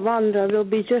Law of Wonder. There'll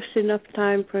be just enough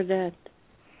time for that.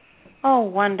 Oh,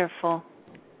 wonderful.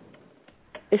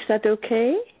 Is that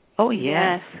okay? Oh,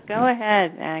 yes. Go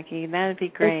ahead, Aggie. That would be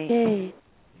great. Okay.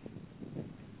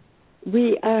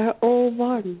 We are all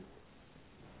one.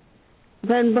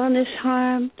 When one is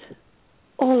harmed,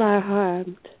 all are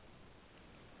harmed.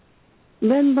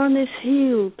 When one is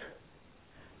healed,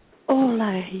 all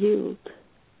are healed.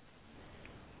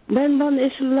 When one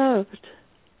is loved,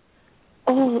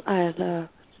 all are loved.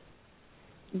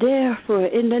 Therefore,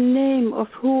 in the name of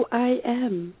who I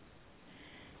am,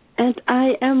 and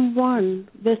I am one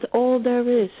with all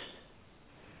there is,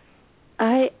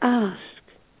 I ask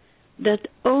that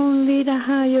only the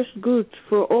highest good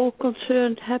for all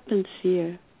concerned happens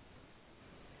here.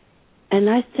 And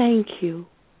I thank you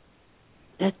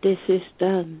that this is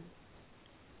done.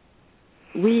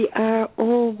 We are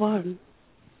all one,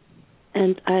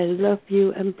 and I love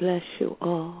you and bless you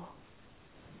all.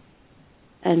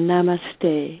 And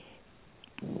namaste.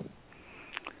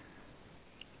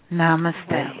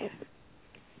 Namaste.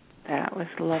 That was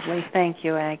lovely. Thank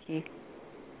you, Aggie.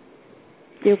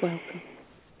 You're welcome.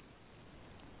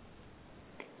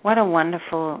 What a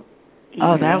wonderful evening.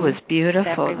 Oh, that was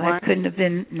beautiful. That couldn't have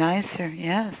been nicer.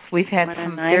 Yes, we've had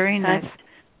some very nice.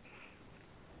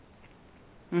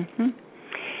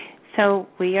 So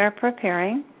we are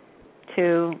preparing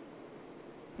to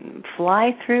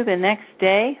fly through the next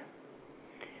day,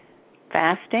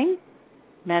 fasting,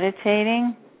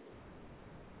 meditating,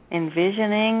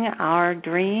 envisioning our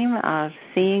dream of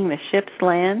seeing the ships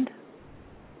land.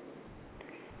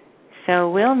 So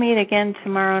we'll meet again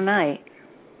tomorrow night.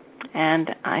 And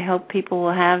I hope people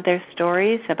will have their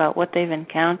stories about what they've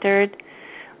encountered,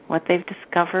 what they've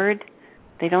discovered.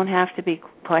 They don't have to be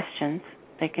questions.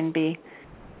 They can be,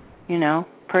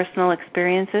 personal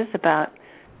experiences about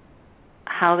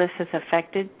how this has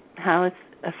affected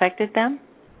them.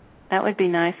 That would be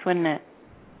nice, wouldn't it?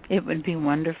 It would be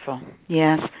wonderful,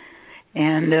 yes.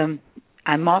 And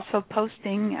I'm also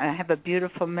posting, I have a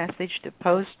beautiful message to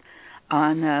post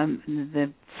on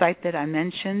the site that I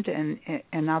mentioned,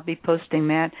 and I'll be posting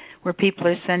that where people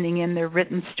are sending in their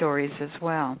written stories as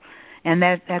well. And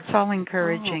that's all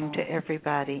encouraging to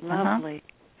everybody. Lovely.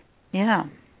 Yeah.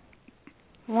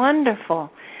 Wonderful.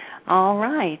 All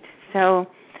right. So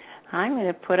I'm going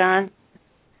to put on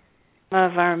some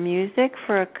of our music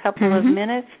for a couple of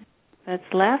minutes that's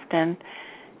left and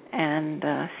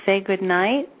say good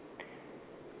night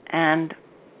and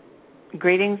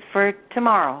greetings for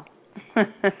tomorrow.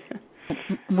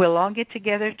 We'll all get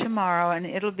together tomorrow, and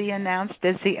it'll be announced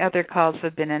as the other calls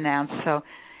have been announced, so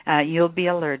you'll be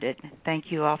alerted. Thank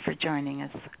you all for joining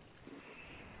us.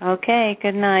 Okay,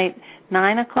 good night.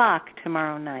 9 o'clock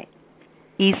tomorrow night.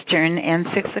 Eastern and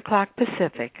 6 o'clock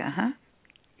Pacific.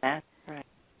 That's right.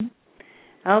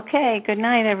 Okay, good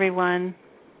night, everyone.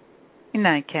 Good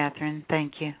night, Catherine.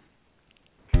 Thank you.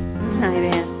 Good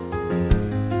night, Ann.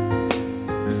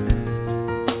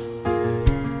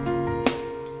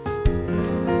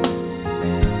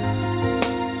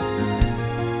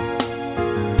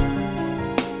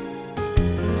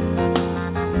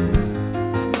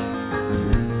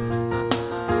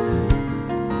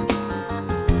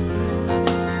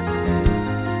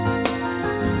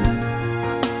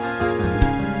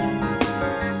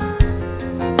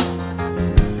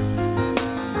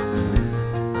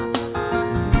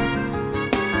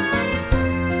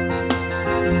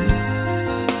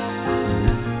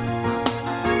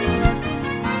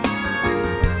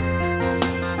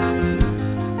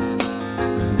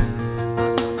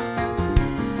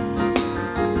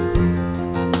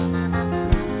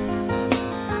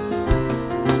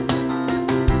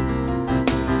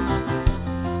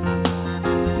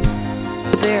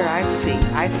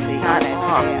 see. not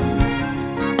off.